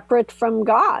we're separate from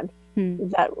God,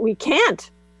 that we can't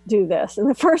do this in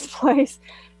the first place.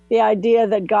 The idea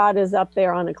that God is up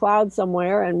there on a cloud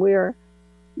somewhere and we're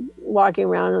walking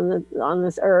around on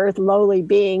this earth, lowly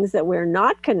beings, that we're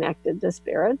not connected to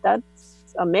spirit,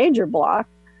 that's a major block.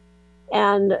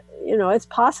 And, you know, it's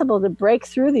possible to break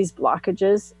through these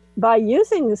blockages by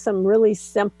using some really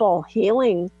simple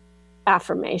healing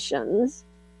affirmations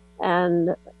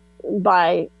and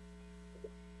by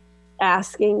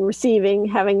asking, receiving,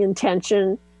 having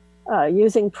intention,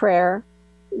 using prayer.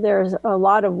 There's a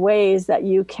lot of ways that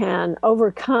you can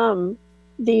overcome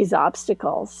these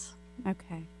obstacles.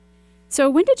 Okay. So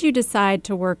when did you decide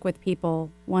to work with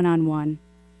people one-on-one?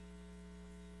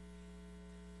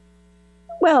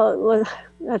 Well,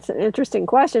 that's an interesting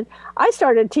question. I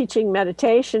started teaching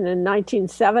meditation in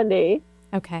 1970.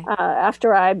 Okay.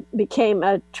 After I became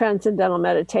a transcendental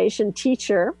meditation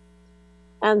teacher.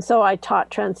 And so I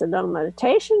taught transcendental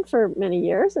meditation for many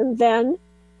years. And then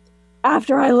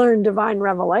after I learned divine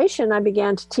revelation, I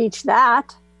began to teach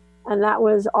that. And that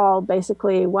was all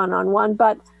basically one-on-one.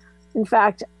 But in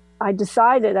fact, I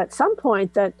decided at some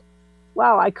point that,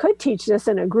 wow, I could teach this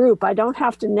in a group. I don't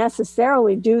have to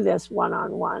necessarily do this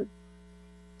one-on-one.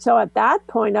 So at that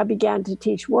point, I began to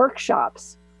teach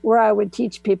workshops where I would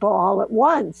teach people all at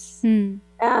once.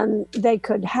 And they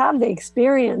could have the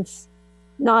experience,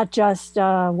 not just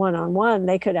one-on-one.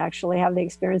 They could actually have the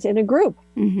experience in a group.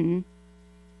 Mm-hmm.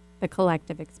 The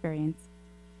collective experience.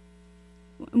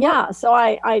 Yeah, so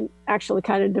I actually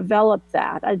kind of developed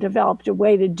that. I developed a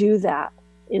way to do that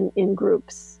in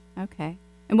groups. Okay.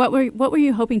 And what were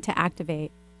you hoping to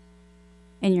activate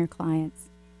in your clients?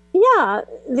 Yeah,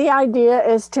 the idea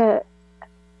is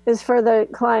for the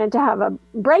client to have a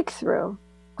breakthrough.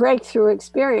 Breakthrough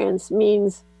experience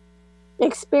means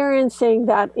experiencing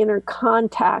that inner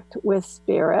contact with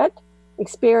spirit,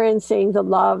 experiencing the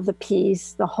love, the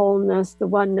peace, the wholeness, the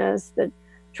oneness, the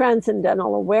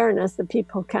transcendental awareness that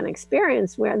people can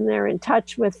experience when they're in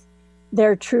touch with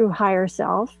their true higher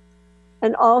self,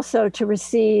 and also to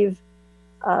receive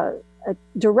a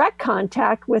direct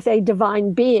contact with a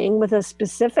divine being, with a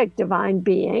specific divine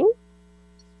being,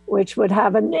 which would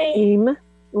have a name,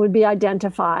 would be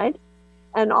identified,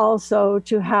 and also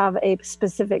to have a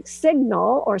specific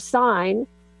signal or sign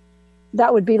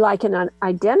that would be like an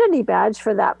identity badge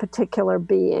for that particular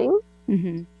being,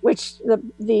 which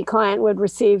the client would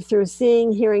receive through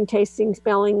seeing, hearing, tasting,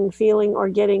 smelling, feeling, or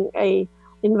getting a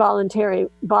involuntary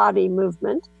body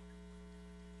movement,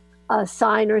 a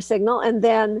sign or signal. And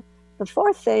then the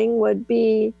fourth thing would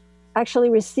be actually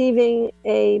receiving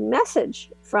a message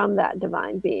from that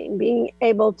divine being, being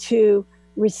able to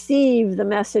receive the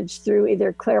message through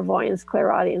either clairvoyance,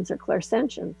 clairaudience, or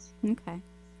clairsentience. Okay.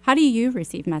 How do you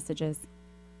receive messages?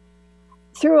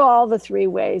 Through all the three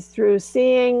ways, through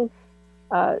seeing,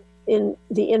 in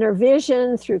the inner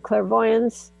vision, through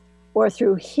clairvoyance, or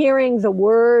through hearing the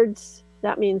words.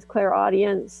 That means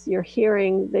clairaudience. You're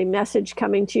hearing the message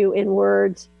coming to you in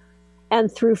words,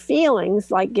 and through feelings,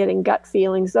 like getting gut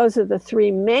feelings. Those are the three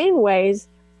main ways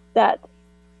that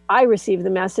I receive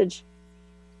the message.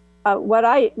 What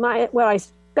I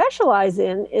specialize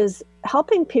in is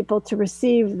helping people to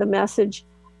receive the message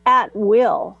at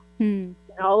will. You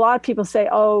know, a lot of people say,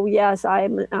 "Oh, yes,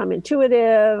 I'm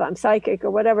intuitive, I'm psychic, or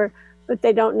whatever," but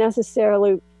they don't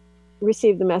necessarily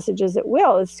receive the messages at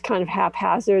will. It's kind of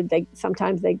haphazard.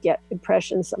 Sometimes they get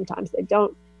impressions, sometimes they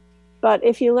don't. But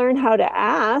if you learn how to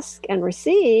ask and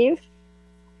receive,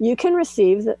 you can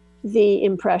receive the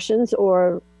impressions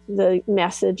or the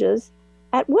messages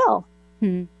at will.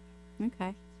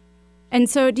 Okay. And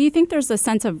so do you think there's a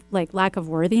sense of like lack of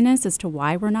worthiness as to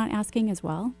why we're not asking as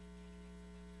well?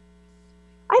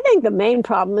 I think the main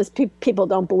problem is people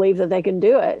don't believe that they can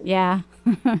do it. Yeah.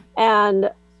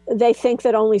 And they think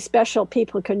that only special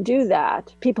people can do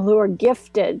that. People who are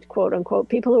gifted, quote unquote,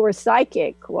 people who are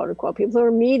psychic, quote unquote, people who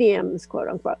are mediums, quote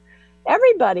unquote.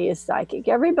 Everybody is psychic.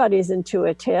 Everybody's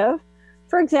intuitive.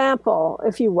 For example,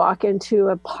 if you walk into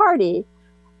a party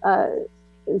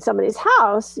in somebody's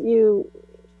house, you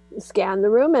scan the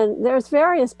room, and there's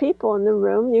various people in the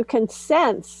room. You can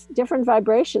sense different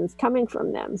vibrations coming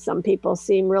from them. Some people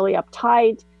seem really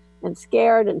uptight and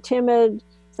scared and timid.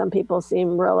 Some people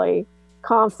seem really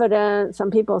confident.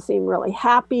 Some people seem really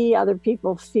happy. Other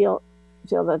people feel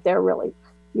that they're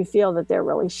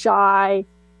really shy,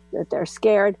 that they're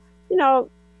scared.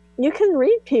 You can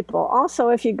read people. Also,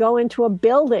 if you go into a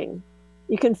building,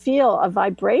 you can feel a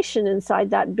vibration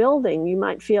inside that building. You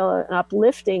might feel an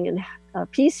uplifting and a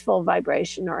peaceful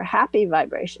vibration or a happy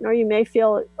vibration, or you may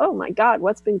feel, oh my God,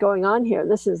 what's been going on here?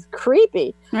 This is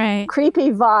creepy. Right.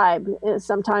 Creepy vibe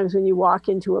sometimes when you walk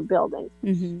into a building.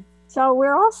 Mm-hmm. So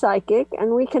we're all psychic,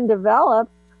 and we can develop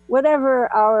whatever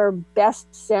our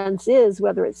best sense is,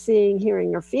 whether it's seeing,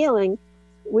 hearing, or feeling.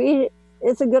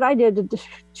 It's a good idea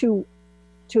to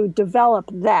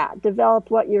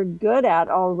develop what you're good at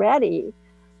already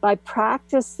by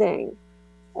practicing.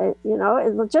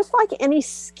 Just like any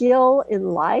skill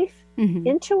in life, Mm-hmm.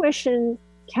 intuition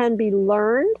can be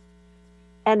learned,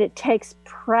 and it takes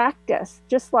practice,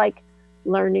 just like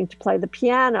learning to play the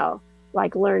piano,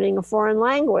 like learning a foreign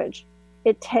language.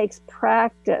 It takes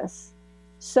practice.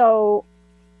 So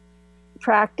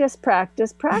practice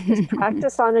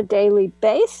on a daily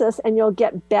basis, and you'll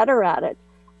get better at it.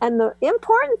 And the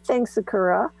important thing,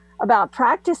 Sakura, about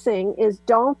practicing is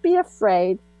don't be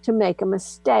afraid to make a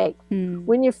mistake.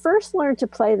 When you first learn to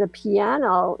play the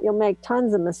piano, you'll make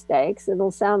tons of mistakes.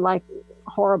 It'll sound like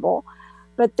horrible,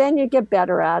 but then you get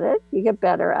better at it.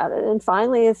 And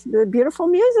finally, the beautiful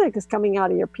music is coming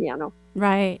out of your piano.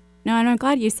 Right. No, and I'm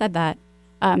glad you said that.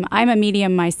 I'm a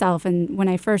medium myself, and when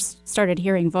I first started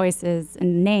hearing voices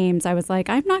and names, I was like,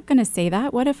 I'm not going to say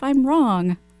that. What if I'm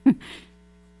wrong?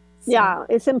 Yeah,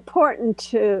 it's important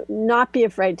to not be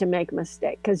afraid to make a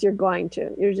mistake, because you're going to.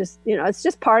 You're just, it's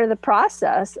just part of the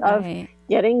process of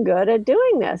getting good at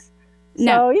doing this.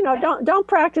 So, don't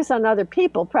practice on other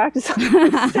people. Practice on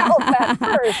yourself at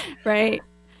first. Right.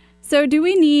 So do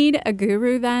we need a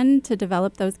guru then to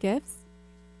develop those gifts?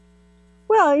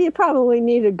 Well, you probably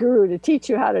need a guru to teach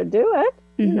you how to do it.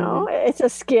 Mm-hmm. It's a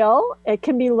skill. It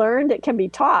can be learned. It can be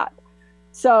taught.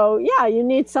 So, yeah, you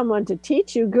need someone to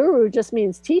teach you. Guru just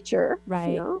means teacher.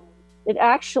 Right. It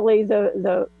actually,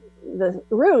 the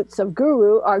roots of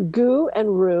guru are gu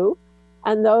and ru,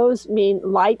 and those mean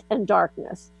light and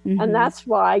darkness. Mm-hmm. And that's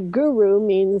why guru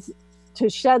means to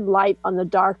shed light on the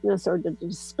darkness, or to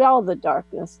dispel the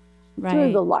darkness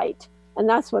through the light. And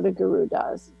that's what a guru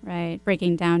does. Right.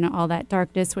 Breaking down all that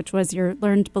darkness, which was your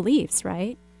learned beliefs,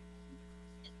 right?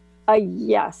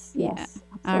 Yes. Yeah. Yes.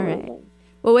 All right.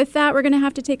 Well, with that, we're going to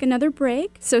have to take another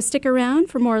break. So stick around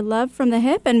for more Love from the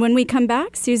Hip. And when we come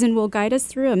back, Susan will guide us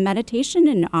through a meditation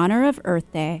in honor of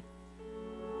Earth Day.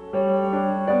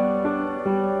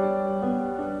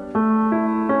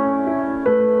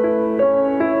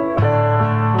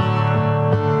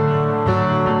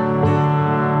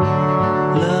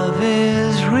 Love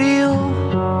is real.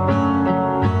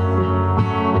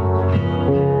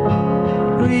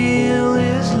 Real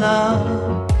is love.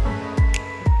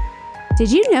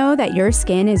 Did you know that your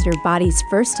skin is your body's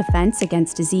first defense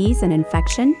against disease and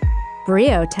infection?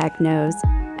 BrioTech knows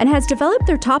and has developed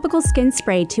their topical skin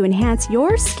spray to enhance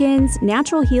your skin's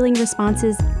natural healing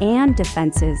responses and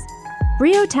defenses.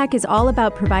 BrioTech is all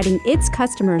about providing its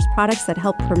customers products that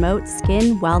help promote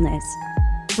skin wellness.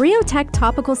 BrioTech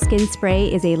Topical Skin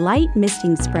Spray is a light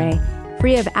misting spray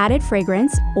free of added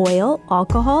fragrance, oil,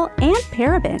 alcohol, and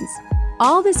parabens.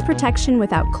 All this protection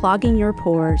without clogging your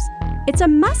pores. It's a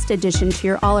must addition to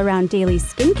your all-around daily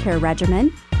skincare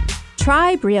regimen.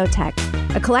 Try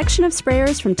BrioTech, a collection of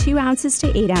sprayers from 2 ounces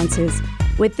to 8 ounces.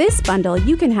 With this bundle,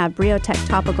 you can have BrioTech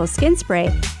Topical Skin Spray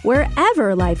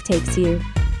wherever life takes you.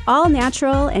 All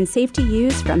natural and safe to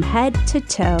use from head to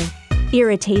toe.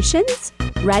 Irritations?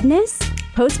 Redness?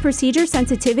 Post-procedure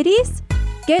sensitivities?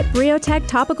 Get BrioTech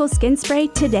Topical Skin Spray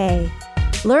today.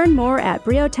 Learn more at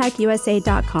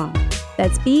briotechusa.com.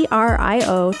 That's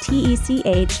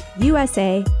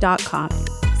BrioTechUSA.com.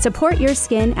 Support your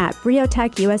skin at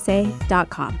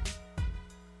briotechusa.com.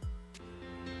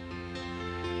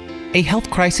 A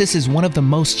health crisis is one of the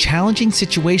most challenging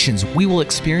situations we will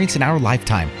experience in our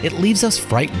lifetime. It leaves us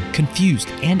frightened, confused,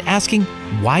 and asking,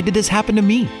 why did this happen to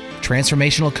me?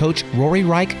 Transformational coach Rory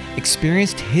Reich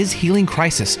experienced his healing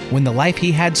crisis when the life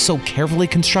he had so carefully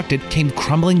constructed came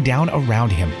crumbling down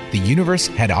around him. The universe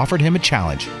had offered him a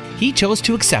challenge. He chose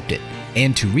to accept it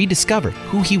and to rediscover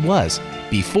who he was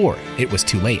before it was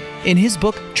too late. In his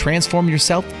book, Transform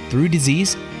Yourself Through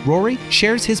Disease, Rory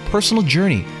shares his personal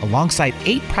journey alongside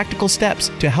 8 practical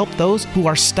steps to help those who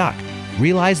are stuck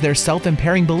realize their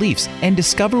self-impairing beliefs and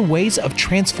discover ways of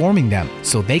transforming them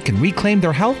so they can reclaim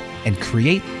their health and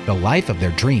create the life of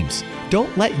their dreams.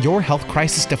 Don't let your health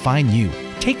crisis define you.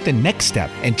 Take the next step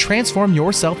and transform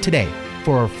yourself today.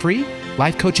 For a free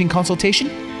life coaching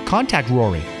consultation, contact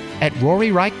Rory at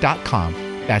roryreich.com.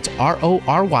 That's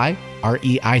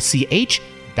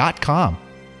RORYREICH.com.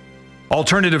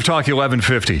 Alternative Talk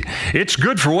 1150. It's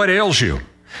good for what ails you.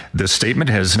 This statement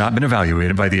has not been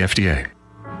evaluated by the FDA.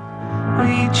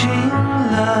 Reaching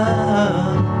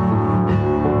love.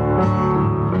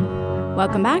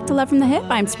 Welcome back to Love from the Hip.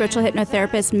 I'm spiritual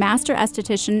hypnotherapist, master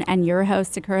esthetician, and your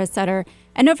host, Sakura Sutter.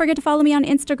 And don't forget to follow me on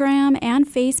Instagram and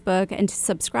Facebook and to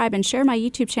subscribe and share my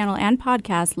YouTube channel and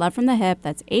podcast, Love from the Hip.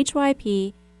 That's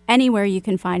HYP, anywhere you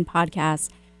can find podcasts.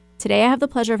 Today, I have the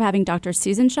pleasure of having Dr.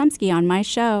 Susan Shumsky on my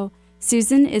show.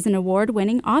 Susan is an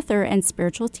award-winning author and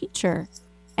spiritual teacher.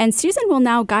 And Susan will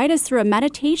now guide us through a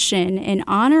meditation in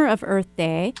honor of Earth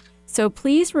Day. So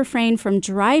please refrain from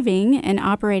driving and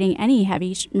operating any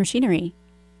heavy machinery.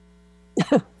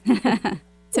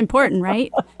 It's important,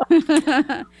 right?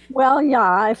 Well,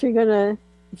 yeah, if you're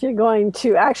going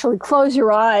to actually close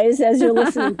your eyes as you're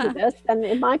listening to this, then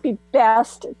it might be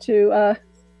best to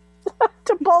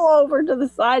to pull over to the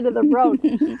side of the road.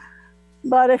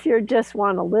 But if you just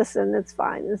want to listen, it's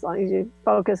fine as long as you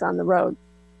focus on the road.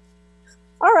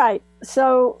 All right,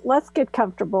 so let's get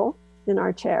comfortable in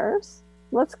our chairs.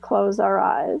 Let's close our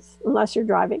eyes, unless you're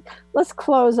driving. Let's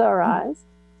close our eyes.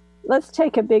 Let's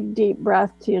take a big, deep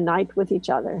breath to unite with each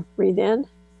other. Breathe in.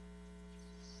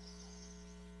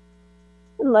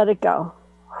 And let it go.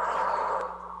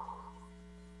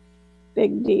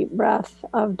 Big, deep breath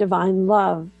of divine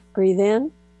love. Breathe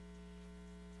in.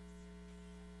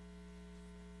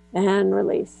 And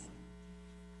release.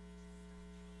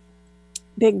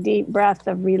 Big, deep breath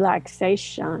of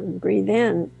relaxation. Breathe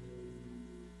in.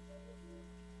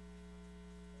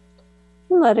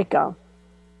 Let it go.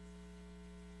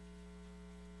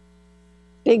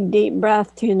 Big deep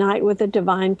breath to unite with the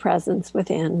divine presence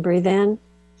within. Breathe in.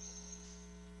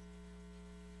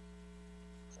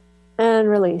 And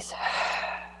release.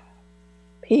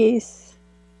 Peace.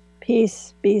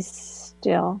 Peace. Be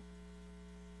still.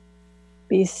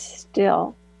 Be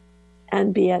still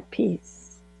and be at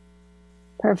peace.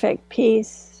 Perfect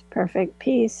peace. Perfect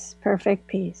peace. Perfect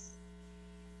peace.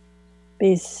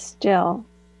 Be still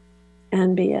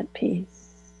and be at peace.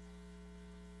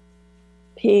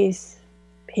 Peace,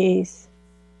 peace,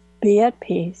 be at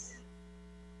peace.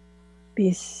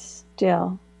 Be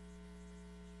still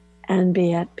and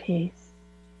be at peace.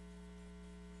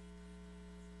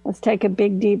 Let's take a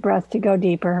big deep breath to go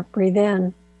deeper. Breathe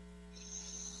in.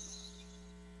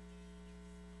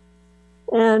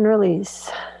 And release.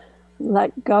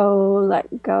 Let go,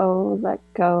 let go, let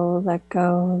go, let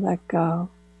go, let go.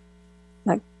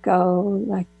 Let go,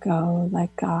 let go,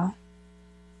 let God.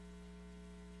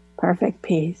 Perfect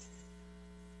peace.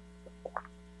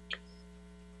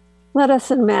 Let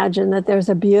us imagine that there's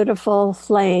a beautiful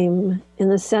flame in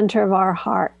the center of our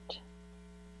heart.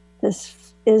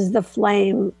 This is the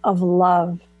flame of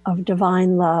love, of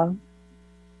divine love.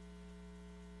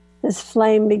 This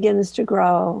flame begins to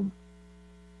grow.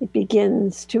 It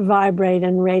begins to vibrate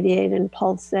and radiate and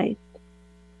pulsate.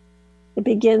 It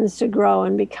begins to grow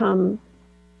and become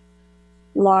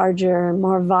larger,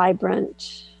 more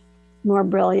vibrant, more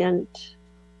brilliant.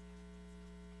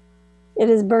 It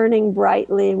is burning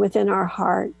brightly within our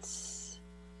hearts,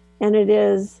 and it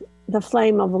is the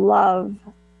flame of love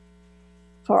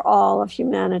for all of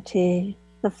humanity,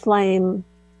 the flame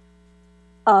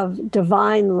of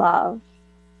divine love.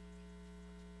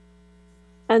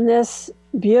 And this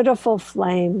beautiful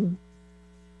flame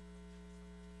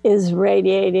is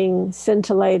radiating,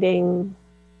 scintillating,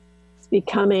 it's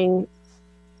becoming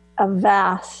a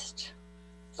vast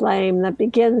flame that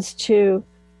begins to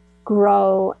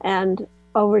grow and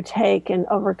overtake and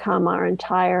overcome our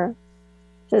entire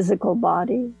physical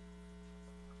body.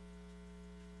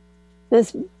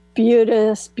 This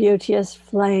beauteous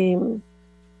flame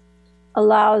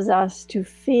allows us to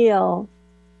feel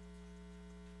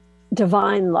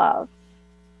divine love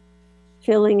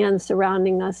filling and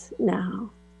surrounding us now.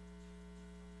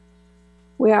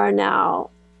 We are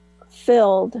now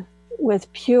filled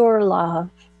with pure love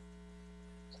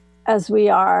as we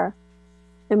are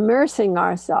immersing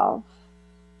ourselves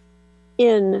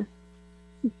in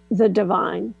the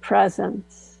divine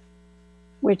presence,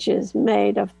 which is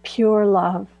made of pure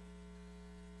love.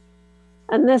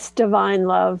 And this divine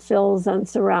love fills and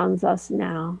surrounds us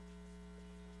now.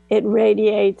 It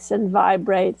radiates and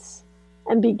vibrates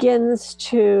and begins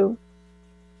to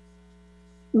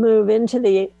move into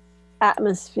the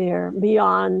atmosphere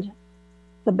beyond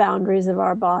the boundaries of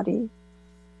our body.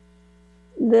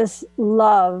 This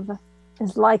love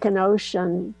is like an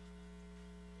ocean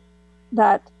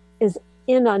that is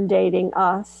inundating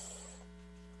us,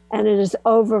 and it is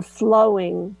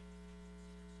overflowing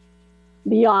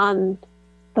beyond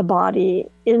the body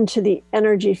into the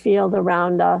energy field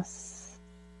around us,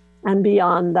 and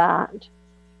beyond that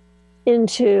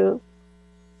into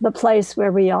the place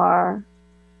where we are,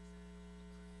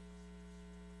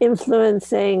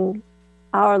 influencing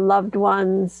our loved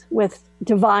ones with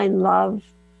divine love,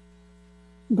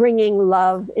 bringing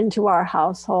love into our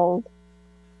household,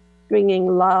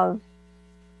 bringing love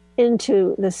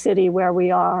into the city where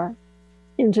we are,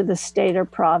 into the state or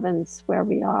province where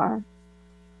we are,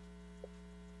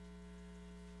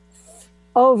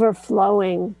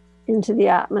 overflowing into the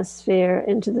atmosphere,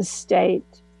 into the state,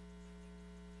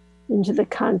 into the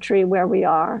country where we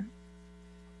are,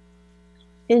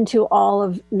 into all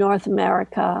of North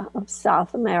America, of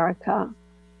South America,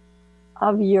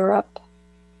 of Europe,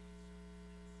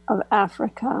 of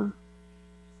Africa,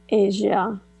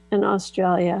 Asia, and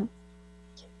Australia.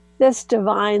 This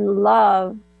divine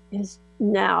love is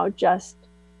now just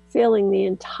filling the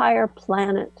entire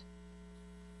planet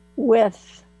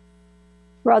with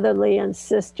brotherly and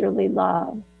sisterly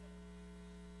love.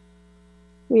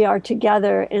 We are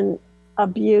together in a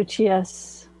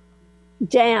beauteous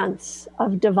dance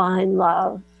of divine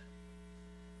love.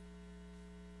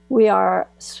 We are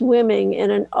swimming in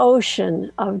an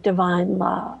ocean of divine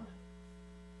love.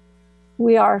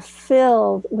 We are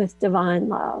filled with divine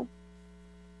love.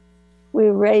 We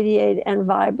radiate and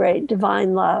vibrate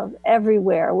divine love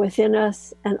everywhere within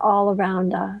us and all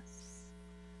around us.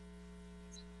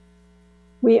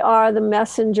 We are the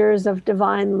messengers of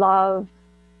divine love.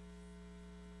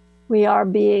 We are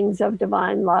beings of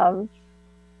divine love.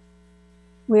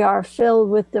 We are filled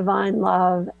with divine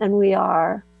love, and we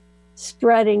are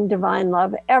spreading divine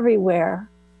love everywhere.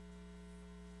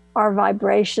 Our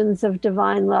vibrations of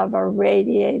divine love are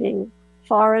radiating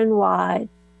far and wide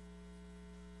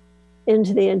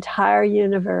into the entire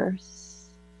universe.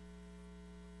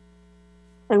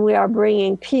 And we are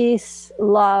bringing peace,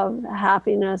 love,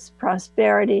 happiness,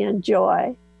 prosperity, and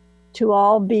joy to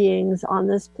all beings on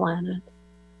this planet.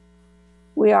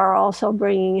 We are also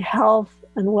bringing health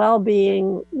and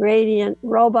well-being, radiant,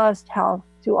 robust health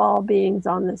to all beings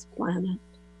on this planet.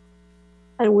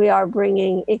 And we are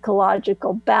bringing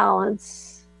ecological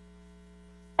balance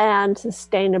and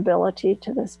sustainability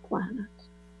to this planet.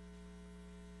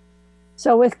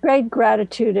 So with great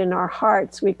gratitude in our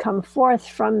hearts, we come forth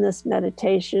from this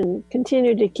meditation.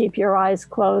 Continue to keep your eyes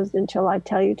closed until I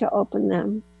tell you to open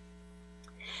them.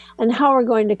 And how we're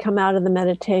going to come out of the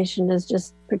meditation is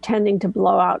just pretending to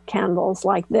blow out candles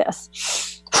like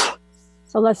this.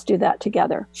 So let's do that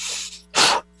together.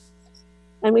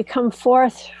 And we come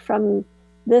forth from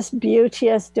this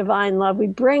beauteous divine love. We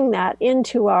bring that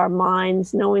into our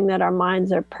minds, knowing that our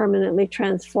minds are permanently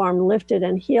transformed, lifted,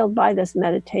 and healed by this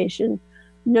meditation,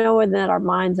 knowing that our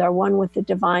minds are one with the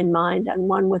divine mind and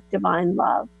one with divine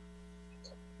love.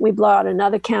 We blow out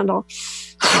another candle,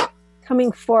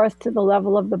 coming forth to the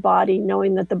level of the body,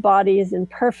 knowing that the body is in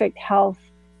perfect health,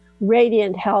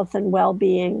 radiant health and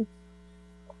well-being,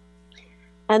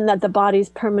 and that the body is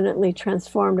permanently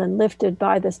transformed and lifted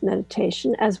by this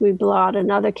meditation. As we blow out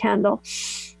another candle,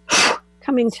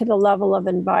 coming to the level of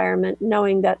environment,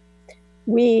 knowing that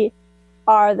we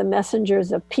are the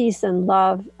messengers of peace and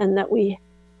love, and that we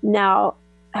now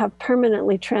have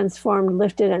permanently transformed,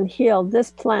 lifted, and healed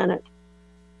this planet.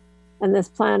 And this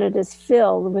planet is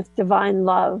filled with divine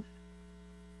love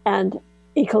and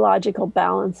ecological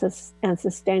balances and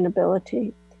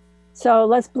sustainability. So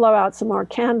let's blow out some more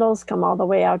candles, come all the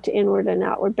way out to inward and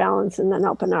outward balance, and then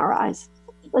open our eyes.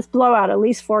 Let's blow out at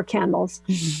least 4 candles.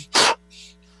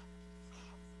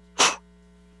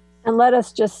 And let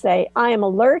us just say, I am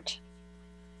alert.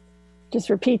 Just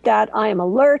repeat that. I am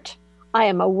alert. I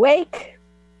am awake.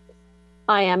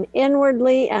 I am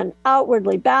inwardly and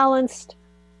outwardly balanced.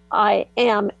 I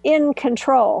am in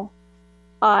control.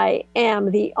 I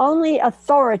am the only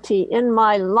authority in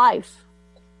my life.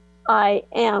 I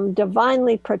am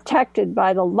divinely protected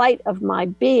by the light of my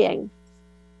being.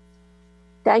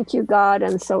 Thank you, God,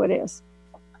 and so it is.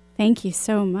 Thank you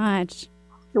so much.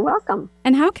 You're welcome.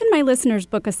 And how can my listeners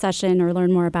book a session or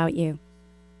learn more about you?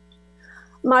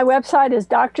 My website is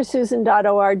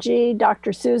drsusan.org,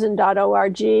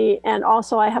 drsusan.org, and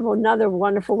also I have another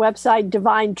wonderful website,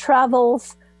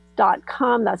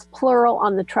 divinetravels.com. That's plural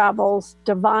on the travels,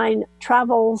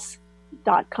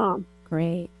 divinetravels.com.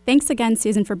 Great. Thanks again,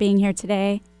 Susan, for being here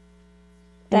today.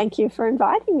 Thank you for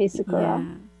inviting me, Sakura. Yeah.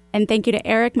 And thank you to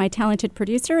Eric, my talented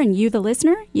producer, and you, the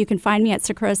listener. You can find me at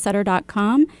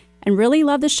sakurasutter.com. and really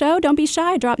love the show, don't be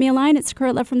shy. Drop me a line at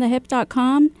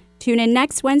sakuralovefromthehip.com. Tune in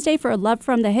next Wednesday for Love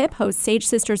from the Hip, host Sage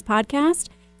Sisters podcast,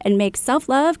 and make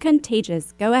self-love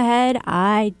contagious. Go ahead,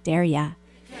 I dare ya.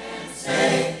 We can't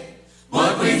say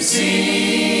what we've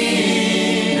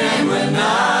seen, and we're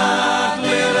not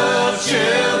little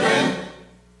children,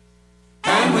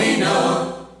 and we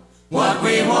know what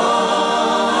we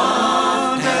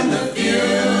want, and the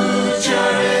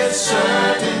future is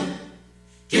certain.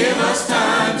 Give us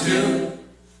time to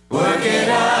work it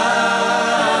out.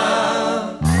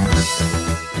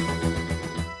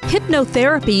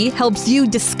 Hypnotherapy helps you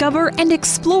discover and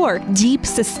explore deep,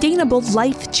 sustainable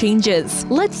life changes.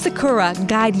 Let Sakura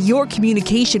guide your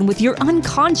communication with your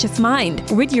unconscious mind.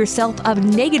 Rid yourself of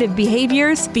negative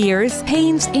behaviors, fears,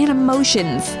 pains, and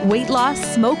emotions. Weight loss,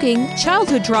 smoking,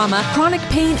 childhood trauma, chronic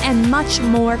pain, and much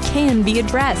more can be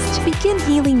addressed. Begin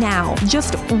healing now.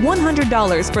 Just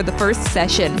 $100 for the first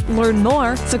session. Learn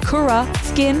more,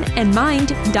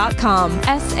 SakuraSkinandMind.com.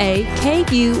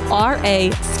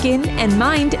 SAKURA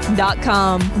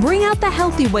skinandmind.com. Bring out the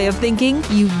healthy way of thinking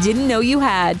you didn't know you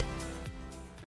had.